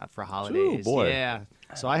games for holidays. boy. Yeah.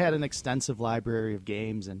 So I had an extensive library of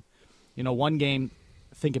games, and one game,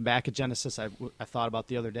 thinking back at Genesis, I thought about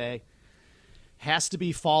the other day, has to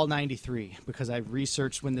be Fall '93 because I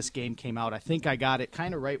researched when this game came out. I think I got it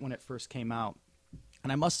kind of right when it first came out.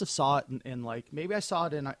 And I must have saw it in like, maybe I saw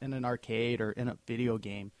it in an arcade or in a video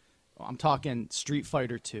game. I'm talking Street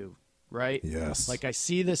Fighter 2, right? Yes. Like I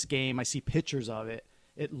see this game, I see pictures of it.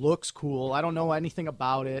 It looks cool. I don't know anything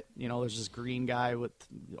about it. There's this green guy with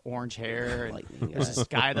orange hair, and there's this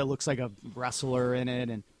guy that looks like a wrestler in it,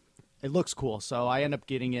 and it looks cool. So I end up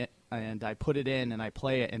getting it, and I put it in, and I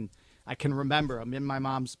play it, and I can remember I'm in my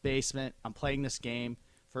mom's basement. I'm playing this game.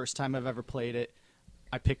 First time I've ever played it.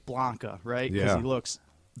 I picked Blanca, right? Because Yeah. he looks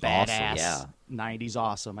Awesome, badass. yeah. 90s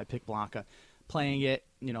awesome. I picked Blanca. Playing it,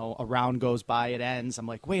 a round goes by, it ends. I'm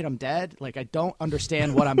like, wait, I'm dead? Like, I don't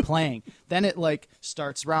understand what I'm playing. Then it, like,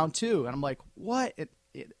 starts round 2, and I'm like, what?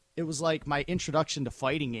 It was like my introduction to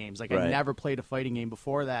fighting games. Like, Right. I never played a fighting game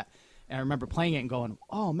before that. And I remember playing it and going,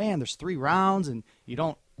 oh, man, there's 3 rounds, and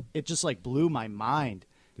it just, like, blew my mind.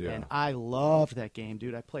 Yeah. And I loved that game,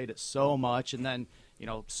 dude. I played it so much, and then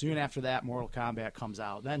soon after that, Mortal Kombat comes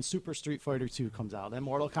out. Then Super Street Fighter 2 comes out. Then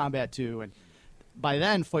Mortal Kombat 2. And by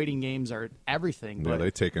then, fighting games are everything. Yeah, But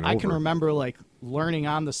they've taken I can over. remember, like, learning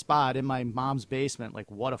on the spot in my mom's basement, like,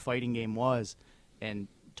 what a fighting game was. And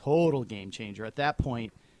total game changer. At that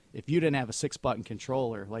point, if you didn't have a 6-button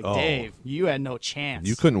controller, like Dave, you had no chance.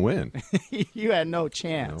 You couldn't win. You had no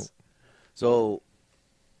chance. So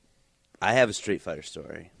I have a Street Fighter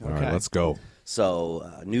story. All right, let's go.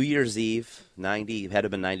 So New Year's Eve, 90, had to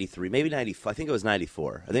have been 93, maybe 94. I think it was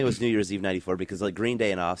 94. I think it was New Year's Eve 94 because like Green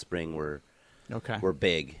Day and Offspring were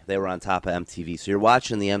big. They were on top of MTV. So you're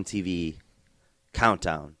watching the MTV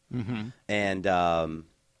countdown. Mm-hmm. And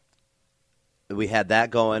we had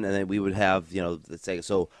that going, and then we would have, let's say,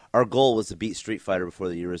 so our goal was to beat Street Fighter before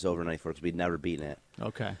the year was over in 94 because we'd never beaten it.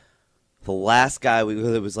 Okay. The last guy,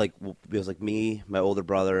 it was like me, my older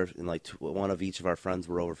brother, and like one of each of our friends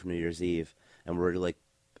were over for New Year's Eve, and we're like,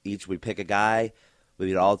 we'd pick a guy,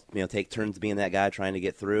 we'd all take turns being that guy trying to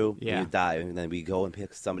get through. Yeah. And we'd die, and then we go and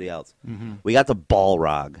pick somebody else. Mm-hmm. We got the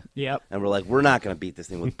Balrog. Yep. And we're like, we're not going to beat this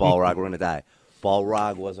thing with Balrog. We're going to die.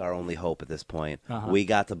 Balrog was our only hope at this point. Uh-huh. We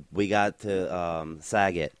got to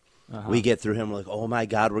Saget. Uh-huh. We get through him. We're like, oh my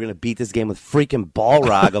god, we're gonna beat this game with freaking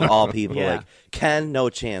Balrog of all people. Yeah. Like Ken, no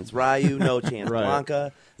chance. Ryu, no chance. Right.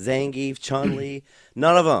 Blanca, Zangief, Chun-Li,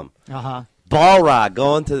 none of them. Uh-huh. Balrog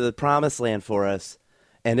going to the promised land for us,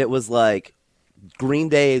 and it was like Green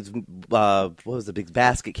Day's what was the big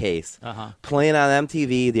basket case playing on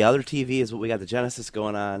MTV. The other TV is what we got the Genesis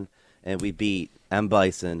going on, and we beat M.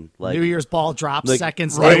 Bison. Like New Year's ball drop like,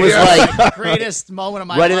 seconds right, later. it was like Greatest moment of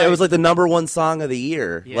my right. life. It was like the #1 song of the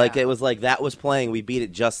year. Yeah. Like it was like that was playing. We beat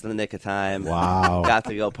it just in the nick of time. Wow. Got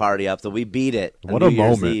to go party up. So we beat it. on What New a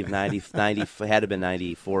Year's moment. Eve, 90 had to have been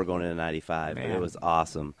 94 going into 95. But Man. it was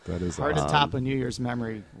awesome. That is hard awesome. to top a New Year's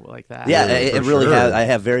memory like that. Yeah, Yeah, it for really sure. has. I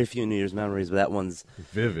have very few New Year's memories, but that one's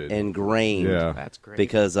Vivid. ingrained. Yeah. That's great.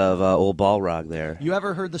 Because of old Balrog there. You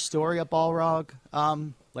ever heard the story of Balrog?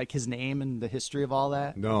 Like his name and the history of all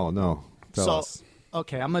that? No. Tell us.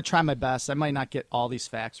 Okay, I'm going to try my best. I might not get all these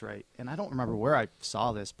facts right. And I don't remember where I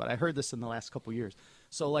saw this, but I heard this in the last couple years.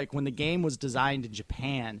 So, like, when the game was designed in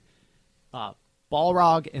Japan,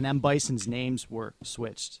 Balrog and M. Bison's names were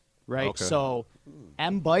switched, right? Okay. So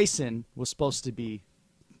M. Bison was supposed to be,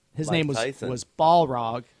 his Mike name Tyson. was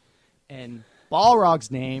Balrog, and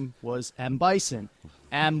Balrog's name was M. Bison.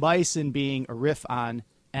 M. Bison being a riff on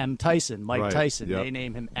M. Tyson, Mike Right, Tyson. yep. They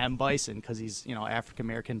name him M. Bison because he's,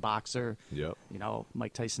 African-American boxer. Yep.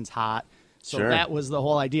 Mike Tyson's hot. So Sure. that was the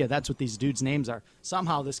whole idea. That's what these dudes' names are.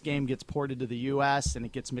 Somehow this game gets ported to the U.S. and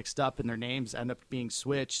it gets mixed up and their names end up being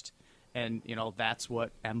switched. And, that's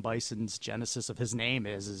what M. Bison's genesis of his name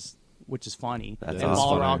is which is funny. That's and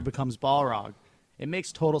awesome. Balrog becomes Balrog. It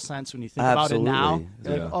makes total sense when you think about it now. Absolutely.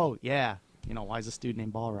 You're Yeah. like, oh, yeah, why is this dude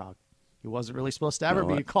named Balrog? He wasn't really supposed to ever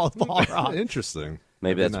No, be called Balrog. Interesting.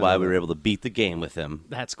 Maybe I that's did not why know we were that. able to beat the game with him.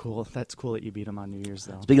 That's cool. That's cool that you beat him on New Year's,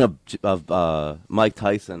 though. Speaking of Mike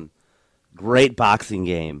Tyson, great boxing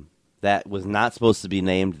game that was not supposed to be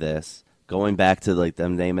named this. Going back to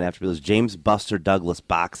them naming after people, James Buster Douglas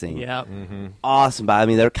Boxing. Yeah. Awesome. But I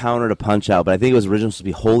mean, they're counter to Punch Out, but I think it was originally supposed to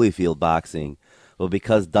be Holyfield Boxing. But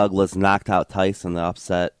because Douglas knocked out Tyson, the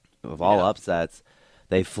upset of all Yeah. upsets,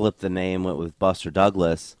 they flipped the name, went with Buster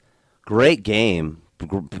Douglas. Great game.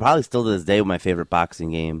 Probably still to this day my favorite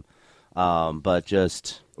boxing game. But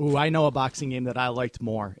just Ooh, I know a boxing game that I liked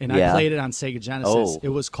more, and Yeah. I played it on Sega Genesis. Oh. It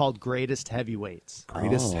was called Greatest Heavyweights.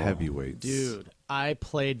 Greatest Oh. heavyweights. Dude, I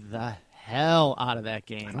played the hell out of that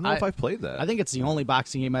game. I don't know if I've played that. I think it's the only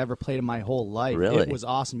boxing game I ever played in my whole life. Really? It was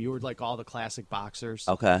awesome. You were like all the classic boxers.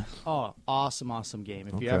 okay. Oh, awesome game.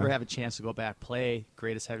 If you Okay. ever have a chance to go back, play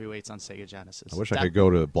Greatest Heavyweights on Sega Genesis. I wish I could go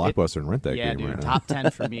to Blockbuster and rent that Yeah, game dude, right now. top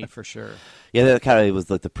 10 for me for sure. Yeah, that kind of was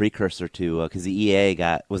like the precursor to because the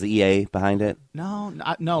EA was the EA behind it. No,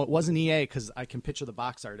 it wasn't EA because I can picture the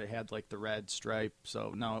box art. It had like the red stripe.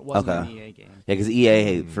 So no, it wasn't Okay. an EA game. Yeah, because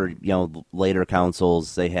EA for later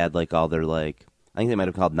consoles they had like all their I think they might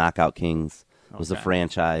have called Knockout Kings was the Okay.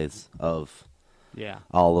 franchise of Yeah.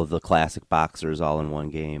 all of the classic boxers all in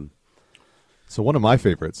one game. So one of my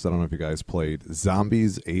favorites, I don't know if you guys played,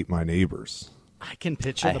 Zombies Ate My Neighbors. I can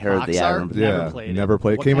picture I the heard box the- I art. remember- Never Yeah, played it. never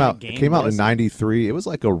played. What Came kind out. of game It came out was in it? '93. It was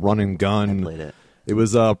like a run and gun. I played it. It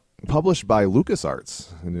was published by LucasArts.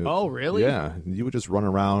 And Oh, really? Yeah. You would just run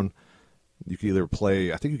around. You could either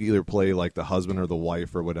play. I think you could either play like the husband or the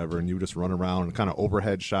wife or whatever, and you would just run around and kind of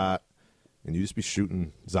overhead shot, and you just be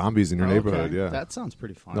shooting zombies in your Okay. neighborhood. Yeah. That sounds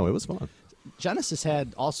pretty fun. No, it was fun. Genesis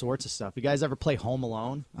had all sorts of stuff. You guys ever play Home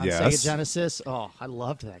Alone on Yes. Sega Genesis? Oh, I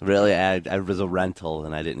loved that game. Really, I was a rental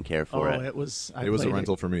and I didn't care for Oh, it. it was. It was a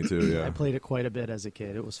rental for me too. Yeah. I played it quite a bit as a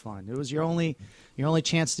kid. It was fun. It was your only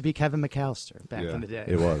chance to be Kevin McAllister back Yeah, in the day.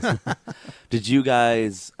 It was. Did you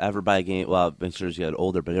guys ever buy a game? Well, I'm sure as you got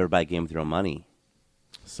older, but ever buy a game with your own money?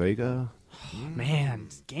 Sega. Man,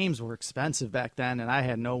 games were expensive back then, and I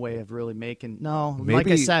had no way of really making. No, like I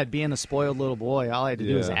Maybe- said, being a spoiled little boy, all I had to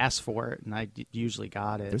do was Yeah. ask for it, and I usually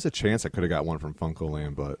got it. There's a chance I could have got one from Funko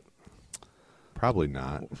Land, but probably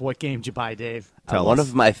not. What game did you buy, Dave? Tell One us.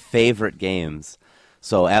 of my favorite games.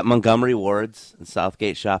 So at Montgomery Ward's in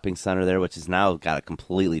Southgate Shopping Center there, which has now got a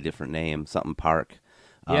completely different name, something park.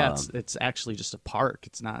 Yeah, it's actually just a park.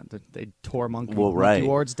 It's not. They tore Monkey right.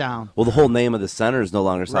 Wards down. Well, the whole name of the center is no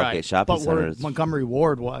longer Southgate Right. Shopping But Center. where It's- Montgomery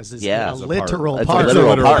Ward was is Yeah. a It's a literal It's a park. literal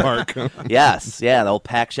Literal park. Yes, yeah. The old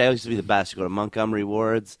Pack Shack used to be the best. You go to Montgomery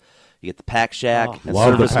Ward's, you get the Pack Shack Oh. and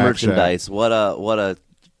Love the service Pack merchandise. What a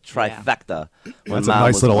trifecta! when That's a Mom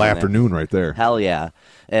nice was little going there. afternoon right there. Hell yeah!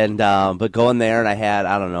 And but going there, and I had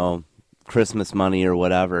I don't know Christmas money or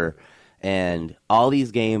whatever, and all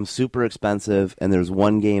these games super expensive, and there's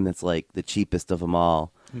one game that's like the cheapest of them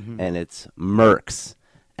all, and it's Mercs,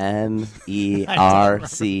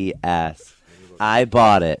 MERCS. I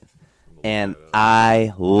bought it, and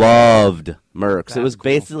I loved Mercs. It was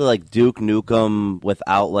basically like Duke Nukem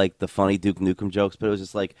without like the funny Duke Nukem jokes, but it was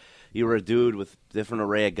just like you were a dude with different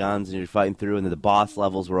array of guns, and you're fighting through, and the boss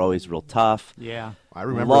levels were always real tough. Yeah. I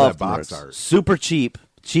remember Loved that box Mercs. art. Super cheap.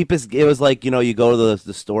 Cheapest. It was like, you go to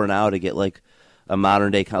the store now to get like a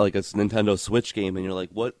modern day kind of like a Nintendo Switch game, and you're like,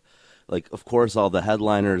 what? Like, of course, all the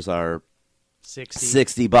headliners are 60.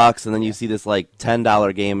 $60, and then you see this like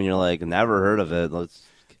 $10 game, and you're like, never heard of it. Let's.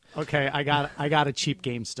 Okay, I got a cheap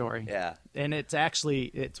game story. Yeah. And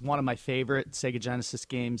it's one of my favorite Sega Genesis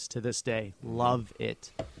games to this day. Love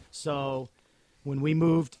it. So, when we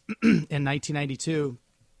moved in 1992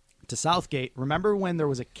 to Southgate, remember when there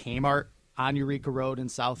was a Kmart on Eureka Road in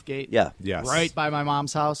Southgate? Yeah. Yes. Right by my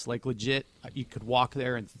mom's house, like legit, you could walk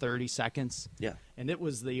there in 30 seconds. Yeah. And it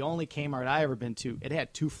was the only Kmart I ever been to. It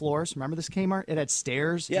had 2 floors. Remember this Kmart? It had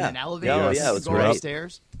stairs Yeah. and an elevator. Oh, You yeah, it could was go great.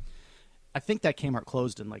 upstairs. I think that Kmart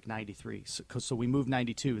closed in like 93. So we moved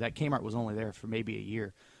 92. That Kmart was only there for maybe a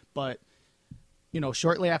year. But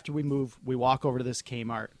shortly after we move, we walk over to this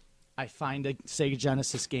Kmart. I find a Sega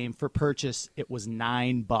Genesis game for purchase. It was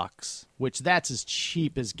 $9, which that's as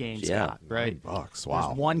cheap as games got, right? $9, wow.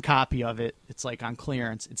 There's one copy of it. It's like on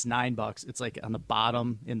clearance. It's $9. It's like on the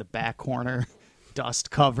bottom in the back corner, dust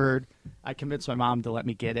covered. I convinced my mom to let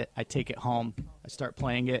me get it. I take it home. I start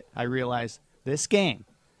playing it. I realize this game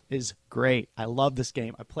is great. I love this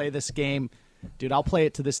game. I play this game. Dude, I'll play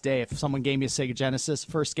it to this day. If someone gave me a Sega Genesis,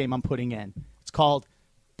 first game I'm putting in. It's called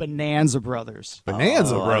Bonanza Brothers.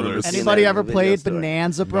 Bonanza Brothers. Anybody ever played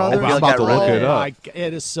Bonanza Brothers? I'm about to look it up.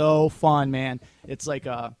 It is so fun, man. It's like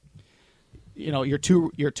you're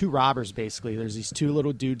two robbers basically. There's these two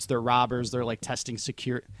little dudes. They're robbers. They're like testing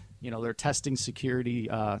they're testing security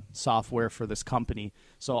software for this company.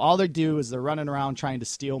 So all they do is they're running around trying to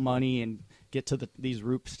steal money and get to these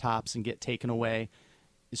rooftops and get taken away.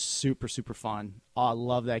 It's super, super fun. Oh, I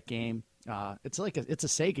love that game. It's a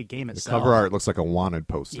Sega game itself. The cover art looks like a wanted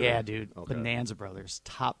poster. Yeah, dude. Okay. Bonanza Brothers,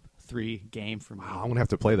 top 3 game for me. Wow, I'm gonna have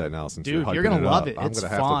to play that now since dude, you're gonna love it. I'm It's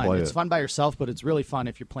gonna have fun. to play It's it. fun by yourself, but it's really fun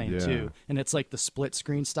if you're playing Yeah. two. And it's like the split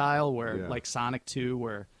screen style where like Sonic 2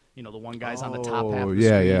 where the one guy's on the top half of the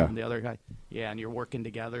screen and the other guy. Yeah, and you're working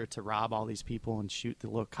together to rob all these people and shoot the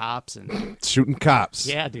little cops and Shooting cops.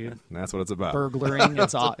 yeah, dude. And that's what it's about. Burglaring.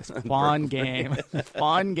 It's a fun game.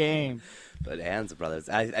 Fun game. Bonanza Brothers.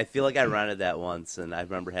 I feel like I rented that once, and I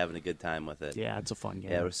remember having a good time with it. Yeah, it's a fun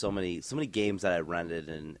game. Yeah, there were so many games that I rented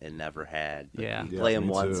and never had. But Yeah. you play them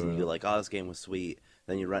me once, too, and you're like, oh, this game was sweet.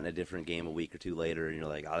 Then you rent a different game a week or two later, and you're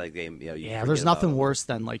like, oh, that game, you Yeah, forget there's about nothing it. worse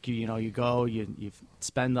than like you go, you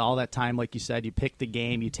spend all that time, like you said, you pick the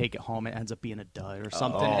game, you take it home, it ends up being a dud or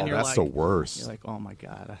something, Oh, and you're that's like, the worst. You're like, oh my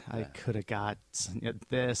god, I could have got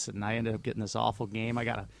this, and I ended up getting this awful game. I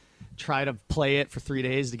gotta try to play it for 3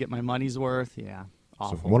 days to get my money's worth. Yeah, So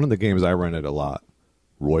awful. one of the games I rented a lot,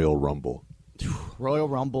 Royal Rumble. Royal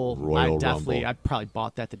Rumble. Royal Rumble. I Rumble. probably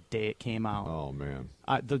bought that the day it came out. Oh man.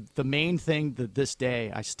 The main thing that this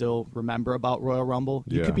day I still remember about Royal Rumble,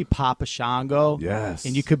 you Yeah. could be Papa Shango, Yes.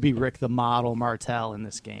 and you could be Rick the Model Martel in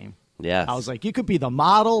this game. Yes. I was like, you could be the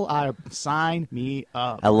model. Sign me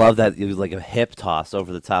up. I love that it was like a hip toss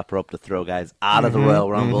over the top rope to throw guys out of the Royal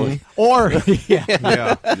Rumble. Or yeah.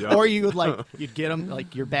 Yeah. Or you'd get them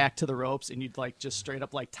like you're back to the ropes, and you'd like just straight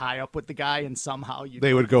up like tie up with the guy, and somehow you.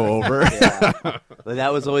 They would go over. But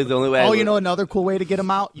that was always the only way. Oh, another cool way to get them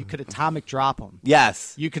out? You could atomic drop them.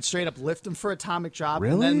 Yes. You could straight up lift them for atomic drop,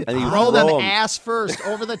 Really? and then And you throw throw them 'em. ass first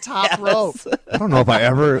over the top rope. I don't know if I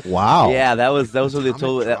ever. Wow. Yeah, that was what they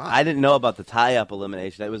told. drop. I didn't know about the tie-up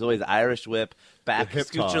elimination. It was always Irish whip, back, The hip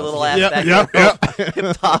scoot toss. your little ass Yep, back, yep,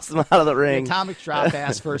 hip toss them out of the ring. Atomic drop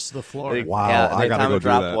ass first to the floor. Wow, Yeah, the I gotta atomic go do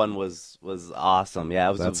drop that. one was awesome. Yeah,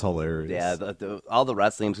 it was That's hilarious. Yeah, all the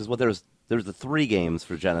wrestling games. Because there was the 3 games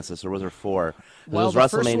for Genesis, or was there 4? Well, there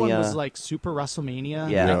was the first one WrestleMania. was like Super WrestleMania.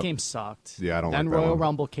 Yeah. That Yep. game sucked. Yeah, I don't Then like that Royal one.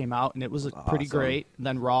 Rumble came out, and it was pretty Awesome. great. And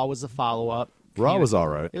then Raw was the follow-up. Raw was all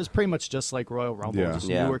right. It was pretty much just like Royal Rumble, Yeah. just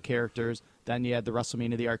Yeah. newer characters. Then you had the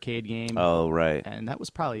WrestleMania, the arcade game. Oh, right. And that was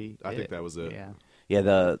probably I think that was it. Yeah. Yeah,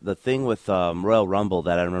 the thing with Royal Rumble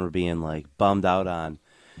that I remember being like bummed out on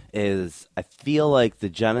is I feel like the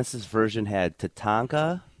Genesis version had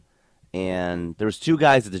Tatanka, and there was 2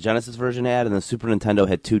 guys that the Genesis version had, and the Super Nintendo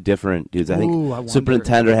had 2 different dudes. I think Ooh, I Super wonder.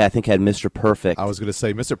 Nintendo had Mr. Perfect. I was going to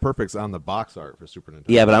say Mr. Perfect's on the box art for Super Nintendo.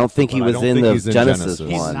 Yeah, but I don't think he But I was don't in think the he's in Genesis Genesis.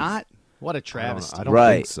 He's one. not? What a travesty. I don't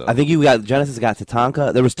Right. think so. I think Genesis got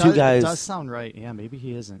Tatanka. There was 2 guys, Does sound right. Yeah, maybe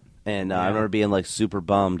he isn't. and Yeah. I remember being like super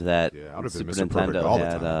bummed that Yeah, I would've been Super Mr. Perfect Nintendo all the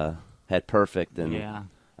time. had Perfect. And Yeah.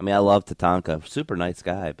 I mean, I love Tatanka, super nice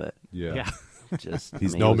guy, but Yeah. Yeah. just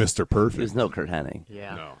He's I mean, no he was- Mr. Perfect. He was no Kurt Hennig.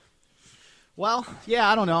 Yeah. No. Well, yeah,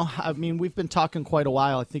 I don't know. I mean, we've been talking quite a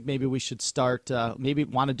while. I think maybe we should start. Maybe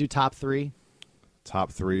want to do top 3.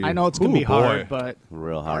 Top 3. I know it's gonna Ooh, be hard, boy. but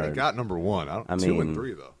Real I already hard. got number 1. I 2 and mean-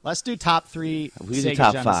 3 though. let's do top 3. We can do Sega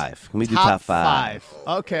top Genesis. 5. Can we do top 5?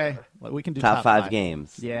 Okay, well, we can do Top 5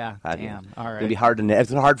 games. Yeah, 5 damn. games. All It'd be right. hard to.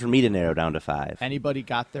 It's hard for me to narrow down to 5. Anybody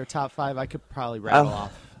got their top 5? I could probably rattle Oh.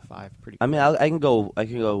 off 5 pretty. I mean, I can go. I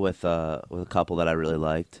can go with a couple that I really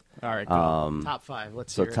liked. All right, go. Top 5.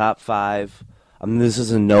 Let's So hear it. top 5. I mean, this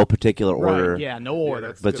is in no particular order. Right, yeah, no order.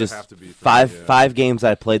 that's- But gonna just have to be for me, 5 yeah. 5 games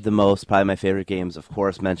I played the most. Probably my favorite games, of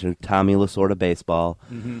course, mentioned Tommy Lasorda baseball.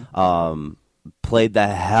 Played the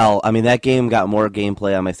hell. I mean, that game got more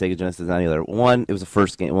gameplay on my Sega Genesis than any other. 1, it was the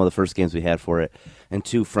first game, one of the first games we had for it, and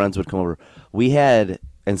 2, friends would come over. We had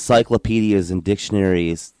encyclopedias and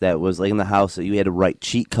dictionaries that was like in the house that you had to write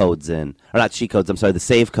cheat codes in, or not cheat codes. I'm sorry, the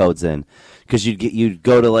save codes in, because you'd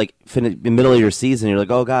go to like finish the middle of your season. You're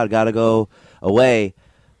like, oh god, gotta go away.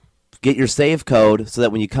 get your save code so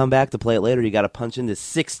that when you come back to play it later, you got to punch in this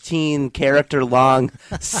 16-character long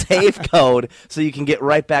save code so you can get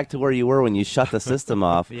right back to where you were when you shut the system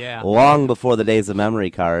off. Yeah. Long before the days of memory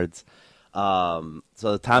cards. So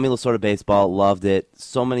the Tommy Lasorda baseball, loved it.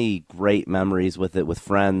 So many great memories with it, with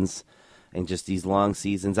friends, and just these long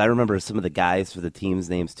seasons. I remember some of the guys for the teams'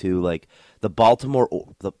 names too, like the Baltimore.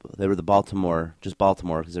 They were the Baltimore, just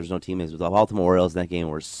Baltimore, because there's no team names. But the Baltimore Orioles in that game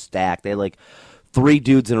were stacked. They had like 3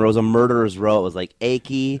 dudes in a row, it was a murderer's row. It was like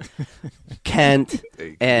Akey, Kent,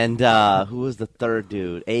 and who was the third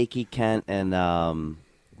dude? Akey, Kent, and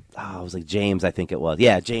it was like James, I think it was.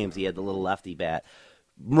 Yeah, James. He had the little lefty bat.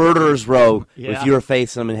 Murderer's row. Yeah. If you were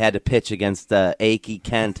facing them and had to pitch against Akey,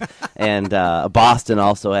 Kent, and Boston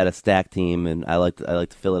also had a stacked team, and I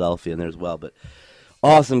liked Philadelphia in there as well. But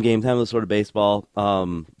awesome game, time of the sort of baseball.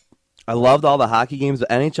 I loved all the hockey games, but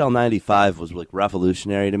NHL 95 was like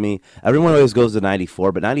revolutionary to me. Everyone always goes to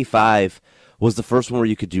 94, but 95 was the first one where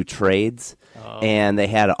you could do trades, and they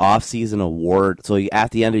had an off-season award. So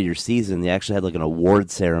at the end of your season, they actually had like an award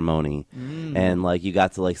ceremony, and like you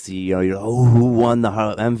got to like see, who won the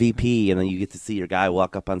MVP, and then you get to see your guy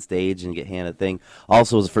walk up on stage and get handed a thing.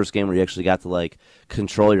 Also, it was the first game where you actually got to like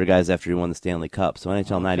control your guys after you won the Stanley Cup. So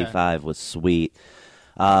NHL 95 was sweet.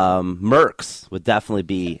 Mercs would definitely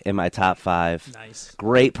be in my top 5. Nice.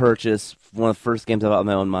 Great purchase. One of the first games I bought with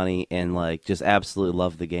my own money, and like just absolutely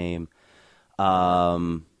loved the game.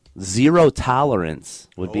 Zero Tolerance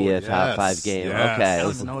would be a top 5 game. Yes. Okay, I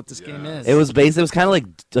don't even know what this game is. it was based. It was kind of like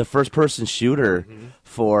the first-person shooter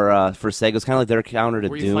for Sega. It was kind of like their counter to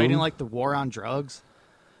Were Doom. you fighting like the war on drugs?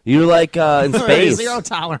 You're like in space. Zero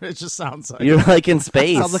Tolerance just sounds like. You're like in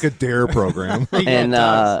space. Sounds like a DARE program. and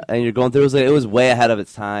you're going through. It was way ahead of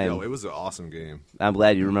its time. It was an awesome game. I'm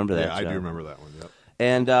glad you remember that. Yeah, I Joe. do remember that one. Yep.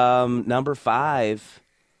 And number 5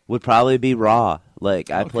 would probably be Raw. Like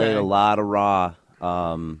I played a lot of Raw.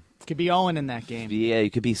 Could be Owen in that game. Yeah, you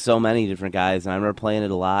could be so many different guys, and I remember playing it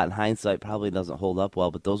a lot. In hindsight, probably doesn't hold up well,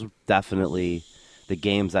 but those were definitely the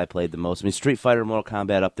games I played the most. I mean, Street Fighter, Mortal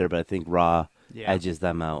Kombat up there, but I think Raw edges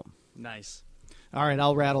them out. Nice. All right,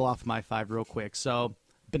 I'll rattle off my 5 real quick. So,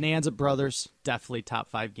 Bonanza Brothers, definitely top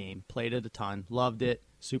 5 game. Played it a ton. Loved it.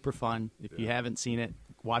 Super fun. If you haven't seen it,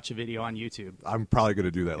 watch a video on YouTube. I'm probably going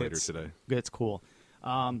to do that later today. It's cool.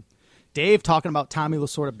 Dave talking about Tommy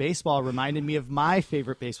Lasorda baseball reminded me of my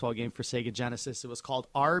favorite baseball game for Sega Genesis. It was called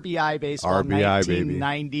RBI Baseball RBI,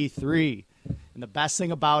 1993. And the best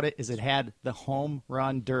thing about it is it had the home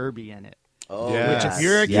run derby in it. Oh, Yes. Which if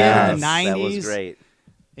you're a kid in the 90s, that was great.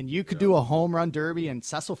 and you could do a home run derby, and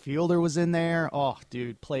Cecil Fielder was in there. Oh,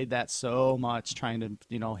 dude, played that so much, trying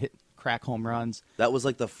to crack home runs. That was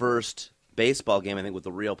like the first baseball game, I think, with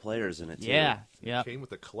the real players in it, too. Yeah. It came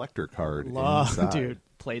with a collector card Love, inside. dude,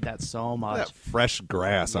 played that so much. That fresh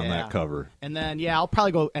grass on Yeah. that cover. And then, I'll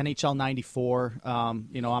probably go NHL 94. I'm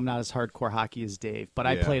not as hardcore hockey as Dave, but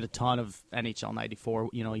I Yeah. played a ton of NHL 94.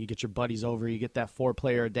 You get your buddies over, you get that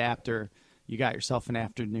 4-player adapter, you got yourself an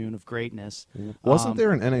afternoon of greatness. Wasn't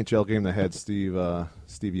there an NHL game that had Stevie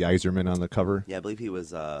Yzerman on the cover? Yeah, I believe he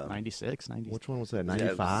was... 96, 97. Which one was that? yeah,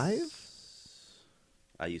 it 95? was-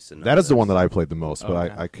 I used to know That is the this. one that I played the most, but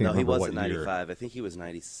Okay. I can't No, he remember wasn't what year. 95. I think he was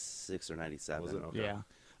 96 or 97. Was it? Okay.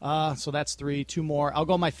 Yeah. So that's 3. 2 more. I'll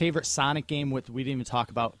go my favorite Sonic game we didn't even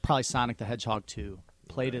talk about. Probably Sonic the Hedgehog 2.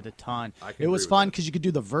 Played it a ton. I can It was agree with fun that. because you could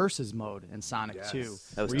do the versus mode in Sonic 2,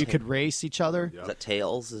 That was where you Ta- could race each other. Was that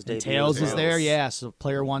Tails? His debut? Tails was there, Tails. yeah. So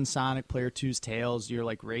player 1 Sonic, player 2's Tails. You're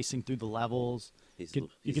like racing through the levels. You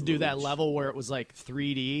He's could do that Luigi. level where it was like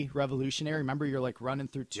 3D revolutionary. Remember, you're like running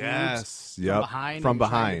through tubes Yes. from Yep. behind. From and you're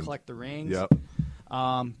trying to behind. collect the rings. Yep.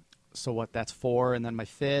 So what? That's 4, and then my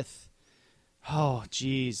 5th. Oh,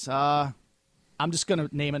 geez. I'm just gonna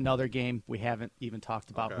name another game we haven't even talked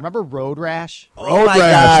about. Remember Road Rash? Oh my Rash,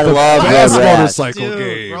 God, I the love best Road Rash. motorcycle Dude,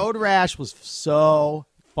 game. Road Rash was so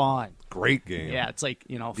fun. Great game. Yeah, it's like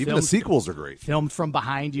Even filmed, the sequels are great. filmed from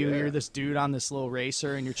behind you. Yeah. You're this dude on this little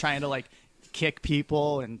racer, and you're trying to like kick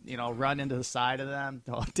people and run into the side of them.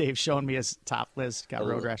 Oh, Dave's showing me his top list. Got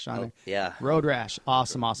Road Rash on there. Yeah. Road Rash,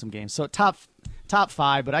 awesome game. So top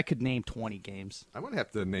 5, but I could name 20 games. I'm going to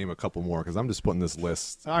have to name a couple more because I'm just putting this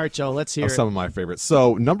list All right, Joe, let's hear of it. some of my favorites.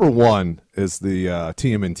 So number 1 is the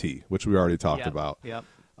TMNT, which we already talked Yep, about. Yep.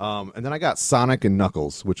 And then I got Sonic and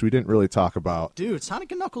Knuckles, which we didn't really talk about. Dude,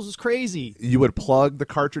 Sonic and Knuckles was crazy. You would plug the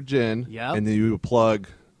cartridge in, Yep. and then you would plug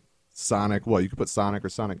Sonic. Well, you could put Sonic or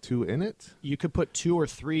Sonic 2 in it. You could put 2 or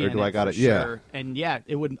 3 Or in do it I got for it? Yeah. sure. And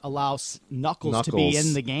it would allow Knuckles to be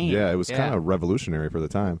in the game. Yeah, it was kind of revolutionary for the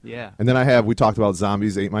time. Yeah. And then we talked about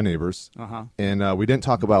Zombies Ate My Neighbors. Uh-huh. And we didn't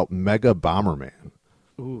talk about Mega Bomberman.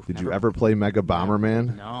 Ooh, Did you never- ever play Mega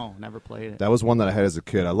Bomberman? No, never played it. That was one that I had as a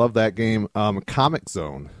kid. I love that game. Comic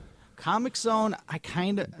Zone. Comic Zone,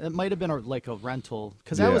 it might have been like a rental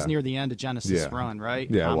because that was Yeah. near the end of Genesis Run, right?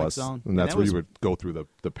 Yeah, Comic it was. Zone. And that's that where was- you would go through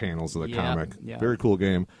the panels of the Yeah, comic. yeah. Very cool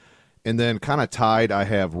game. And then kind of tied, I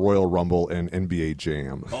have Royal Rumble and NBA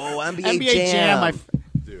Jam. Oh, NBA, NBA Jam.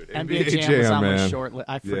 Dude, NBA Jam was on my man. short list.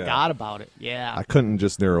 I Yeah. forgot about it. Yeah. I couldn't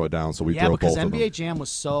just narrow it down, so we Yeah, throw because both of NBA them. Jam was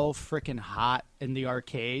so freaking hot in the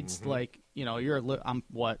arcades. Like, I'm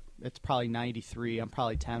what? It's probably 93. I'm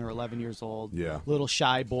probably 10 or 11 years old. Yeah. Little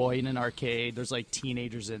shy boy in an arcade. There's like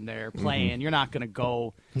teenagers in there playing. You're not going to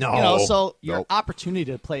go. No. So your Nope. opportunity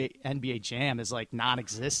to play NBA Jam is like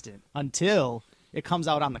non-existent until it comes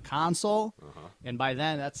out on the console. And by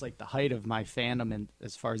then, that's like the height of my fandom and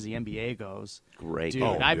as far as the NBA goes. Great. Dude,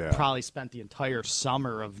 Oh, I yeah. probably spent the entire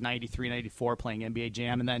summer of 93, 94 playing NBA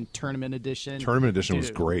Jam and then Tournament Edition. Tournament Edition was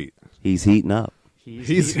Dude, great. He's heating up.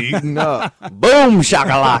 He's heating up. Boom,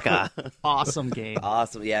 shakalaka. awesome game.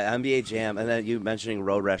 Awesome. Yeah, NBA Jam. And then you mentioning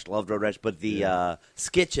Road Rash. Loved Road Rash. But the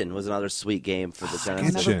Skitchin was another sweet game for the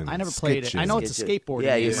Genesis. I never played it. I know it's a skateboarding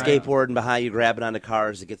Yeah, game, you're right? skateboarding behind you, grabbing onto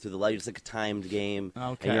cars to get through the light. It's like a timed game.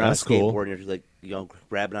 Okay. And you're on That's a cool. skateboard and you're like,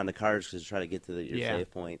 grabbing onto cars because you're trying to get to your Yeah.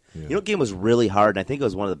 save point. Yeah. You know what game was really hard? And I think it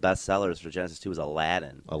was one of the best sellers for Genesis 2 was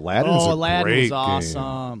Aladdin. Aladdin's a Aladdin great was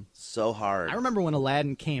awesome. So hard. I remember when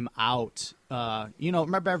Aladdin came out.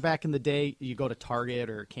 Remember back in the day, you go to Target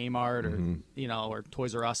or Kmart or or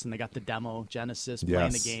Toys R Us, and they got the demo Genesis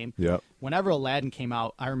playing the Yes. game. Yep. Whenever Aladdin came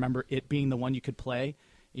out, I remember it being the one you could play.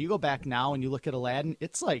 You go back now and you look at Aladdin,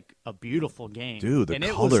 it's like a beautiful game. Dude, the and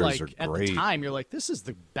it colors was like, are at great. the time, you're like, this is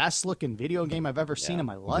the best looking video game I've ever seen in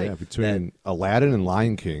my life. Yeah, between Aladdin and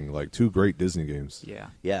Lion King, like two great Disney games. Yeah.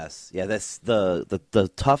 Yes. Yeah, that's the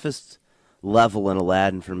toughest level in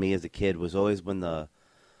Aladdin for me as a kid was always when the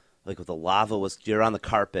lava was, you're on the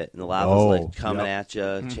carpet and the lava was like coming at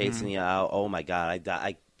you, chasing you out. Oh my God,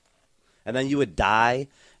 and then you would die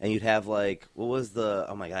and you'd have like, what was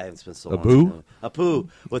oh my God, I haven't spent so long. Abu? Apu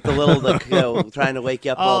with the little, trying to wake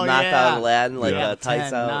you up, all knocked out of Aladdin, like tights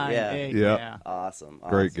 10, out. 9, Yeah. 8, Yeah. yeah. Awesome.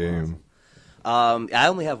 Great awesome, game. awesome. I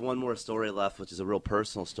only have one more story left, which is a real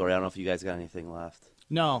personal story. I don't know if you guys got anything left.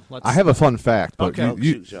 No, let's. I have a fun fact. But Okay.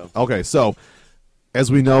 Shoot, Joe. Okay, so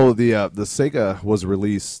as we know, the SEGA was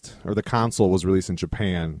released, or the console was released in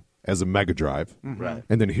Japan as a Mega Drive, Right.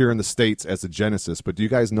 and then here in the States as a Genesis. But do you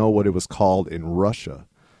guys know what it was called in Russia?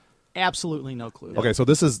 absolutely no clue. Okay, so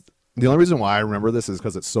this is the only reason why I remember this is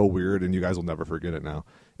because it's so weird, and you guys will never forget it now.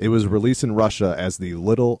 It was released in Russia as the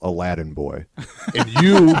Little Aladdin Boy, and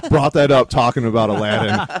you brought that up talking about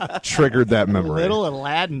Aladdin, triggered that memory. Little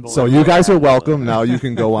Aladdin boy. So you guys are welcome. Now you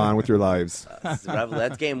can go on with your lives.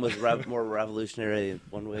 That game was more revolutionary in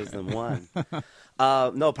one ways than one.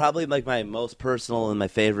 No, probably like my most personal and my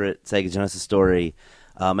favorite Sega Genesis story.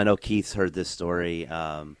 I know Keith's heard this story,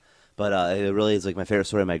 but it really is like my favorite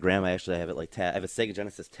story of my grandma. Actually, I have it like I have a Sega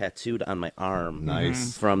Genesis tattooed on my arm.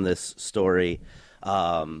 Nice. From this story.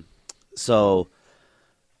 So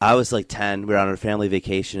I was like 10. We were on a family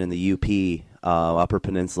vacation in the UP, Upper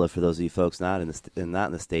Peninsula. For those of you folks not in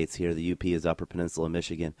the States here, the UP is Upper Peninsula,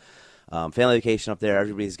 Michigan. Family vacation up there.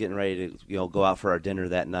 Everybody's getting ready to go out for our dinner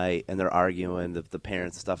that night, and they're arguing. The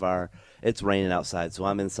parents and stuff are. It's raining outside, so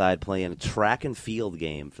I'm inside playing a track and field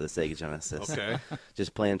game for the Sega Genesis. Okay.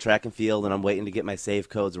 Just playing track and field, and I'm waiting to get my save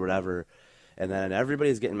codes or whatever. And then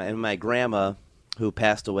everybody's getting my grandma, who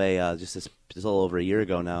passed away just a little over a year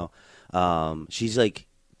ago now. She's like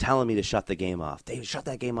telling me to shut the game off. David, shut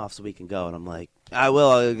that game off so we can go. And I'm like, I will.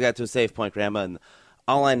 I'll get to a save point, Grandma. And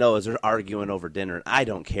all I know is they're arguing over dinner. And I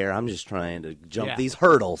don't care. I'm just trying to jump these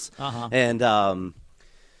hurdles.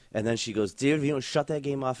 And then she goes, dude, if you don't shut that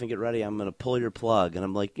game off and get ready, I'm going to pull your plug. And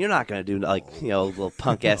I'm like, you're not going to do, little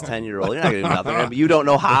punk-ass 10-year-old. You're not going to do nothing. You don't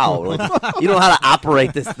know how. Like, you don't know how to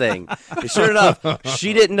operate this thing. And sure enough,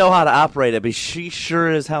 she didn't know how to operate it, but she sure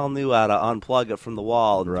as hell knew how to unplug it from the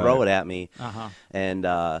wall and throw it at me. And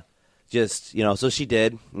so she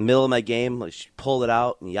did. In the middle of my game, she pulled it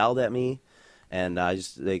out and yelled at me. And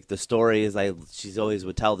the story is, she's always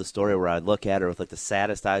would tell the story where I'd look at her with like the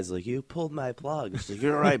saddest eyes, like, you pulled my plug. She's like,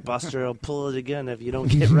 you're right, Buster. I'll pull it again if you don't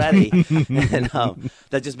get ready. And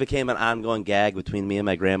that just became an ongoing gag between me and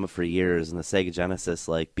my grandma for years. And the Sega Genesis,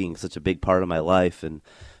 like, being such a big part of my life and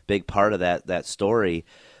big part of that story.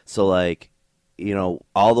 So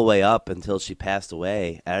all the way up until she passed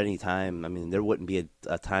away, at any time, I mean, there wouldn't be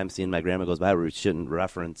a time seeing my grandma goes by where we shouldn't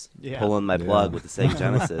reference pulling my plug with the Sega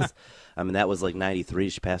Genesis. I mean, that was like 93.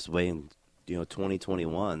 She passed away in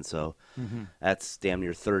 2021. So Mm-hmm. that's damn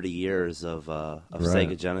near 30 years of Right.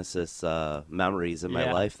 Sega Genesis memories in my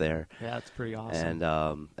Yeah. life there. Yeah, it's pretty awesome.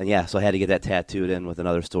 And yeah, so I had to get that tattooed in with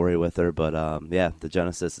another story with her. But yeah, the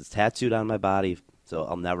Genesis is tattooed on my body, so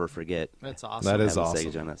I'll never forget. That's awesome. That is having awesome.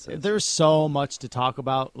 Sega Genesis. There's so much to talk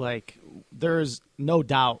about. Like, there's no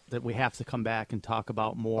doubt that we have to come back and talk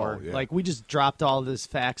about more. Oh, yeah. Like, we just dropped all this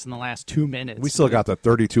facts in the last 2 minutes. We still got the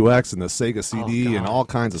 32X and the Sega CD and God. all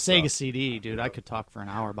kinds of Sega stuff. CD, dude. I could talk for an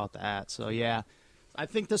hour about that. So, yeah. I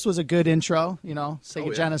think this was a good intro, Sega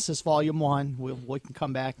yeah. Genesis Volume 1. We can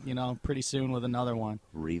come back, pretty soon with another one.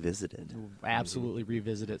 Revisited. Absolutely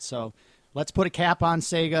revisit it. So let's put a cap on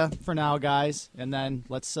Sega for now, guys, and then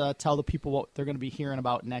let's tell the people what they're going to be hearing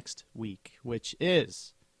about next week, which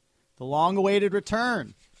is the long-awaited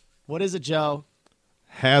return. What is it, Joe?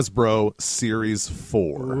 Hasbro Series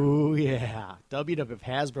 4, Ooh, yeah. WWF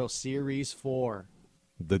Hasbro Series 4,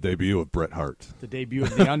 the debut of Bret Hart. the debut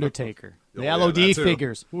of The Undertaker. The Oh, yeah, LOD that too.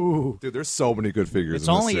 figures. Ooh. Dude, there's so many good figures It's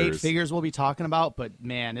in this only 8 series. figures we'll be talking about, but,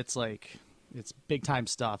 man, it's big-time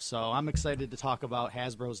stuff. So I'm excited to talk about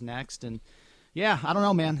Hasbro's next. And, yeah, I don't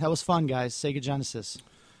know, man. That was fun, guys. Sega Genesis.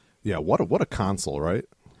 Yeah, what a console, right?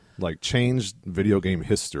 Like, changed video game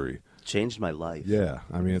history. Changed my life. Yeah,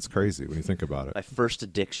 I mean, it's crazy when you think about it. My first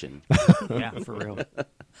addiction. Yeah, for real.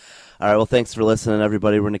 All right, well, thanks for listening,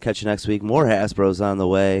 everybody. We're going to catch you next week. More Hasbro's on the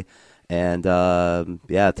way. And,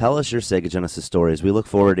 yeah, tell us your Sega Genesis stories. We look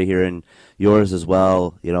forward to hearing yours as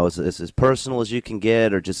well. As personal as you can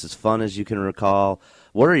get or just as fun as you can recall.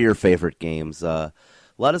 What are your favorite games? Let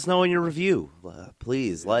us know in your review.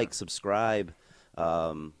 Please like, subscribe,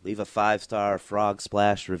 leave a 5-star Frog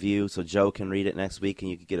Splash review so Joe can read it next week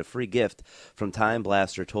and you can get a free gift from Time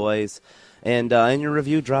Blaster Toys. And in your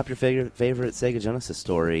review, drop your favorite Sega Genesis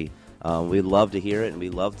story. We'd love to hear it, and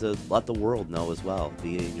we'd love to let the world know as well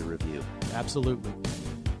via your review. Absolutely.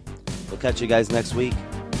 We'll catch you guys next week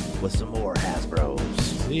with some more Hasbros.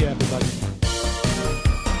 See you, everybody.